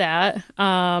thank you for that.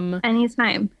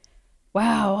 Anytime.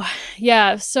 Wow.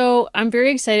 Yeah. So I'm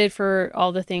very excited for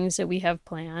all the things that we have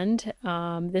planned.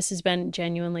 This has been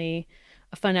genuinely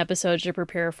a fun episode to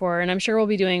prepare for, and I'm sure we'll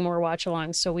be doing more watch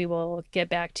alongs, so we will get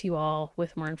back to you all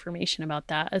with more information about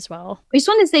that as well. We just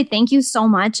want to say thank you so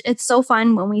much. It's so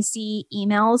fun when we see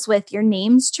emails with your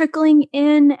names trickling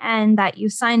in and that you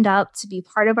signed up to be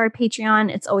part of our Patreon.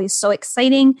 It's always so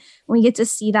exciting when we get to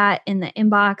see that in the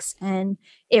inbox, and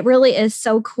it really is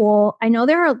so cool. I know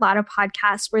there are a lot of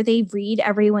podcasts where they read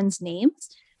everyone's names,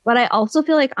 but I also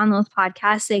feel like on those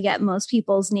podcasts, they get most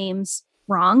people's names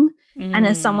wrong. And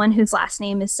as someone whose last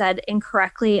name is said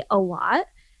incorrectly a lot,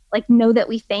 like, know that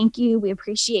we thank you. We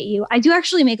appreciate you. I do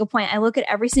actually make a point. I look at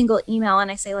every single email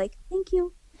and I say like, thank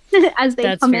you as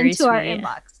they come into our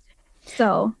inbox.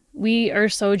 So we are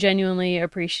so genuinely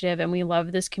appreciative and we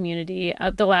love this community.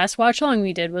 The last watch along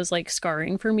we did was like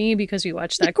scarring for me because we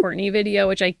watched that Courtney video,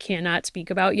 which I cannot speak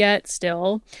about yet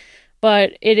still.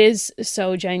 But it is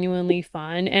so genuinely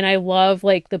fun. And I love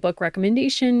like the book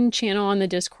recommendation channel on the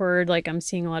Discord. Like I'm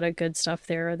seeing a lot of good stuff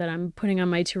there that I'm putting on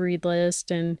my to-read list,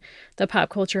 and the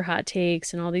pop culture hot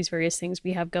takes and all these various things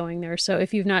we have going there. So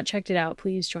if you've not checked it out,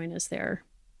 please join us there.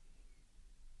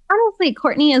 honestly,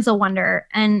 Courtney is a wonder.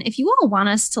 And if you all want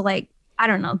us to like, I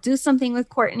don't know, do something with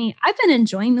Courtney, I've been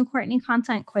enjoying the Courtney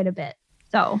content quite a bit.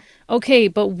 So Okay,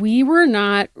 but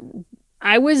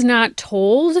I was not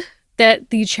told that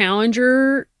the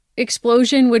Challenger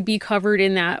explosion would be covered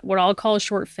in that, what I'll call a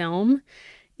short film.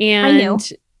 And I knew.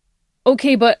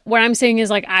 okay, but what I'm saying is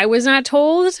like, I was not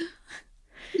told.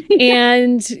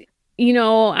 And,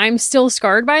 I'm still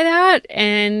scarred by that.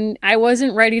 And I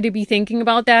wasn't ready to be thinking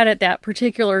about that at that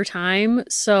particular time.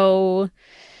 So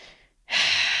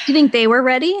Do you think they were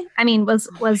ready? I mean, was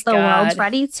the world God.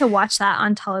 ready to watch that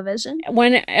on television?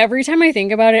 Every time I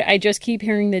think about it, I just keep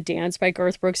hearing The Dance by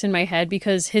Garth Brooks in my head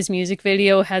because his music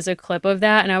video has a clip of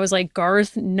that. And I was like,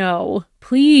 Garth, no,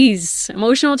 please.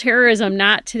 Emotional terrorism,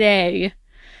 not today.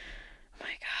 Oh my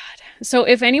God. So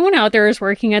if anyone out there is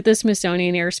working at the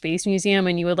Smithsonian Air Space Museum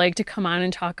and you would like to come on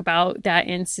and talk about that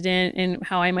incident and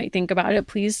how I might think about it,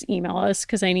 please email us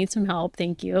because I need some help.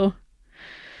 Thank you.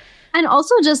 And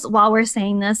also, just while we're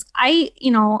saying this, I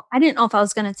didn't know if I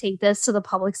was going to take this to the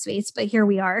public space, but here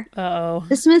we are. Uh-oh.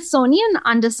 The Smithsonian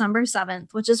on December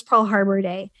 7th, which is Pearl Harbor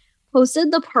Day,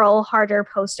 posted the Pearl Harbor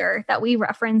poster that we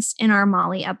referenced in our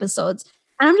Molly episodes.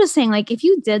 And I'm just saying, like, if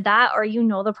you did that or you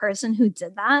know the person who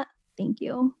did that, thank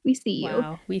you. We see you.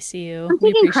 Wow, we see you. I'm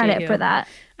taking credit for that.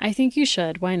 I think you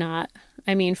should. Why not?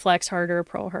 I mean, flex harder,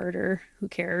 Pearl harder. Who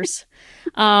cares?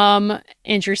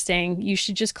 Interesting. You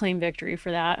should just claim victory for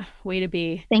that. Way to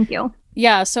be. Thank you.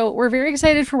 Yeah, so we're very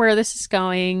excited for where this is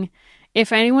going.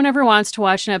 If anyone ever wants to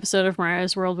watch an episode of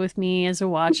Mariah's World with me as a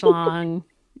watch along,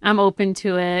 I'm open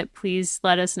to it. Please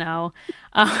let us know.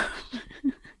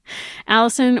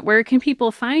 Allison, where can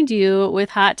people find you with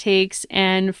hot takes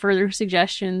and further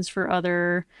suggestions for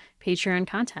other Patreon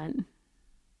content?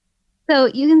 So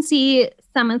you can see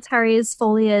cemeteries,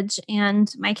 foliage,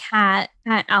 and my cat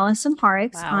at Allison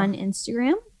Horrocks on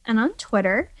Instagram and on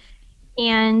Twitter.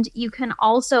 And you can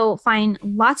also find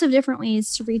lots of different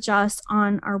ways to reach us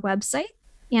on our website.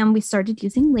 And we started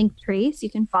using Linktree. So you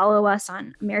can follow us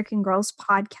on American Girls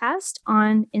Podcast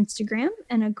on Instagram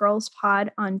and a Girls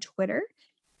Pod on Twitter.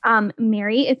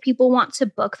 Mary, if people want to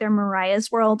book their Mariah's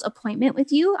World appointment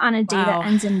with you on a day that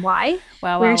ends in Y,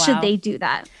 where should they do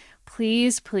that?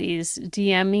 Please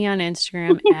DM me on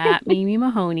Instagram at Mimi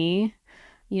Mahoney.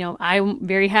 I'm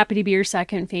very happy to be your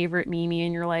second favorite Mimi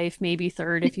in your life, maybe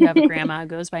third if you have a grandma who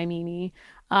goes by Mimi.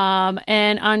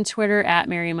 And on Twitter at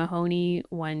Mary Mahoney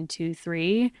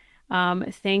 123.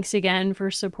 Thanks again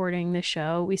for supporting the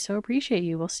show. We so appreciate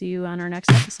you. We'll see you on our next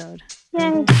episode.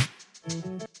 Yay.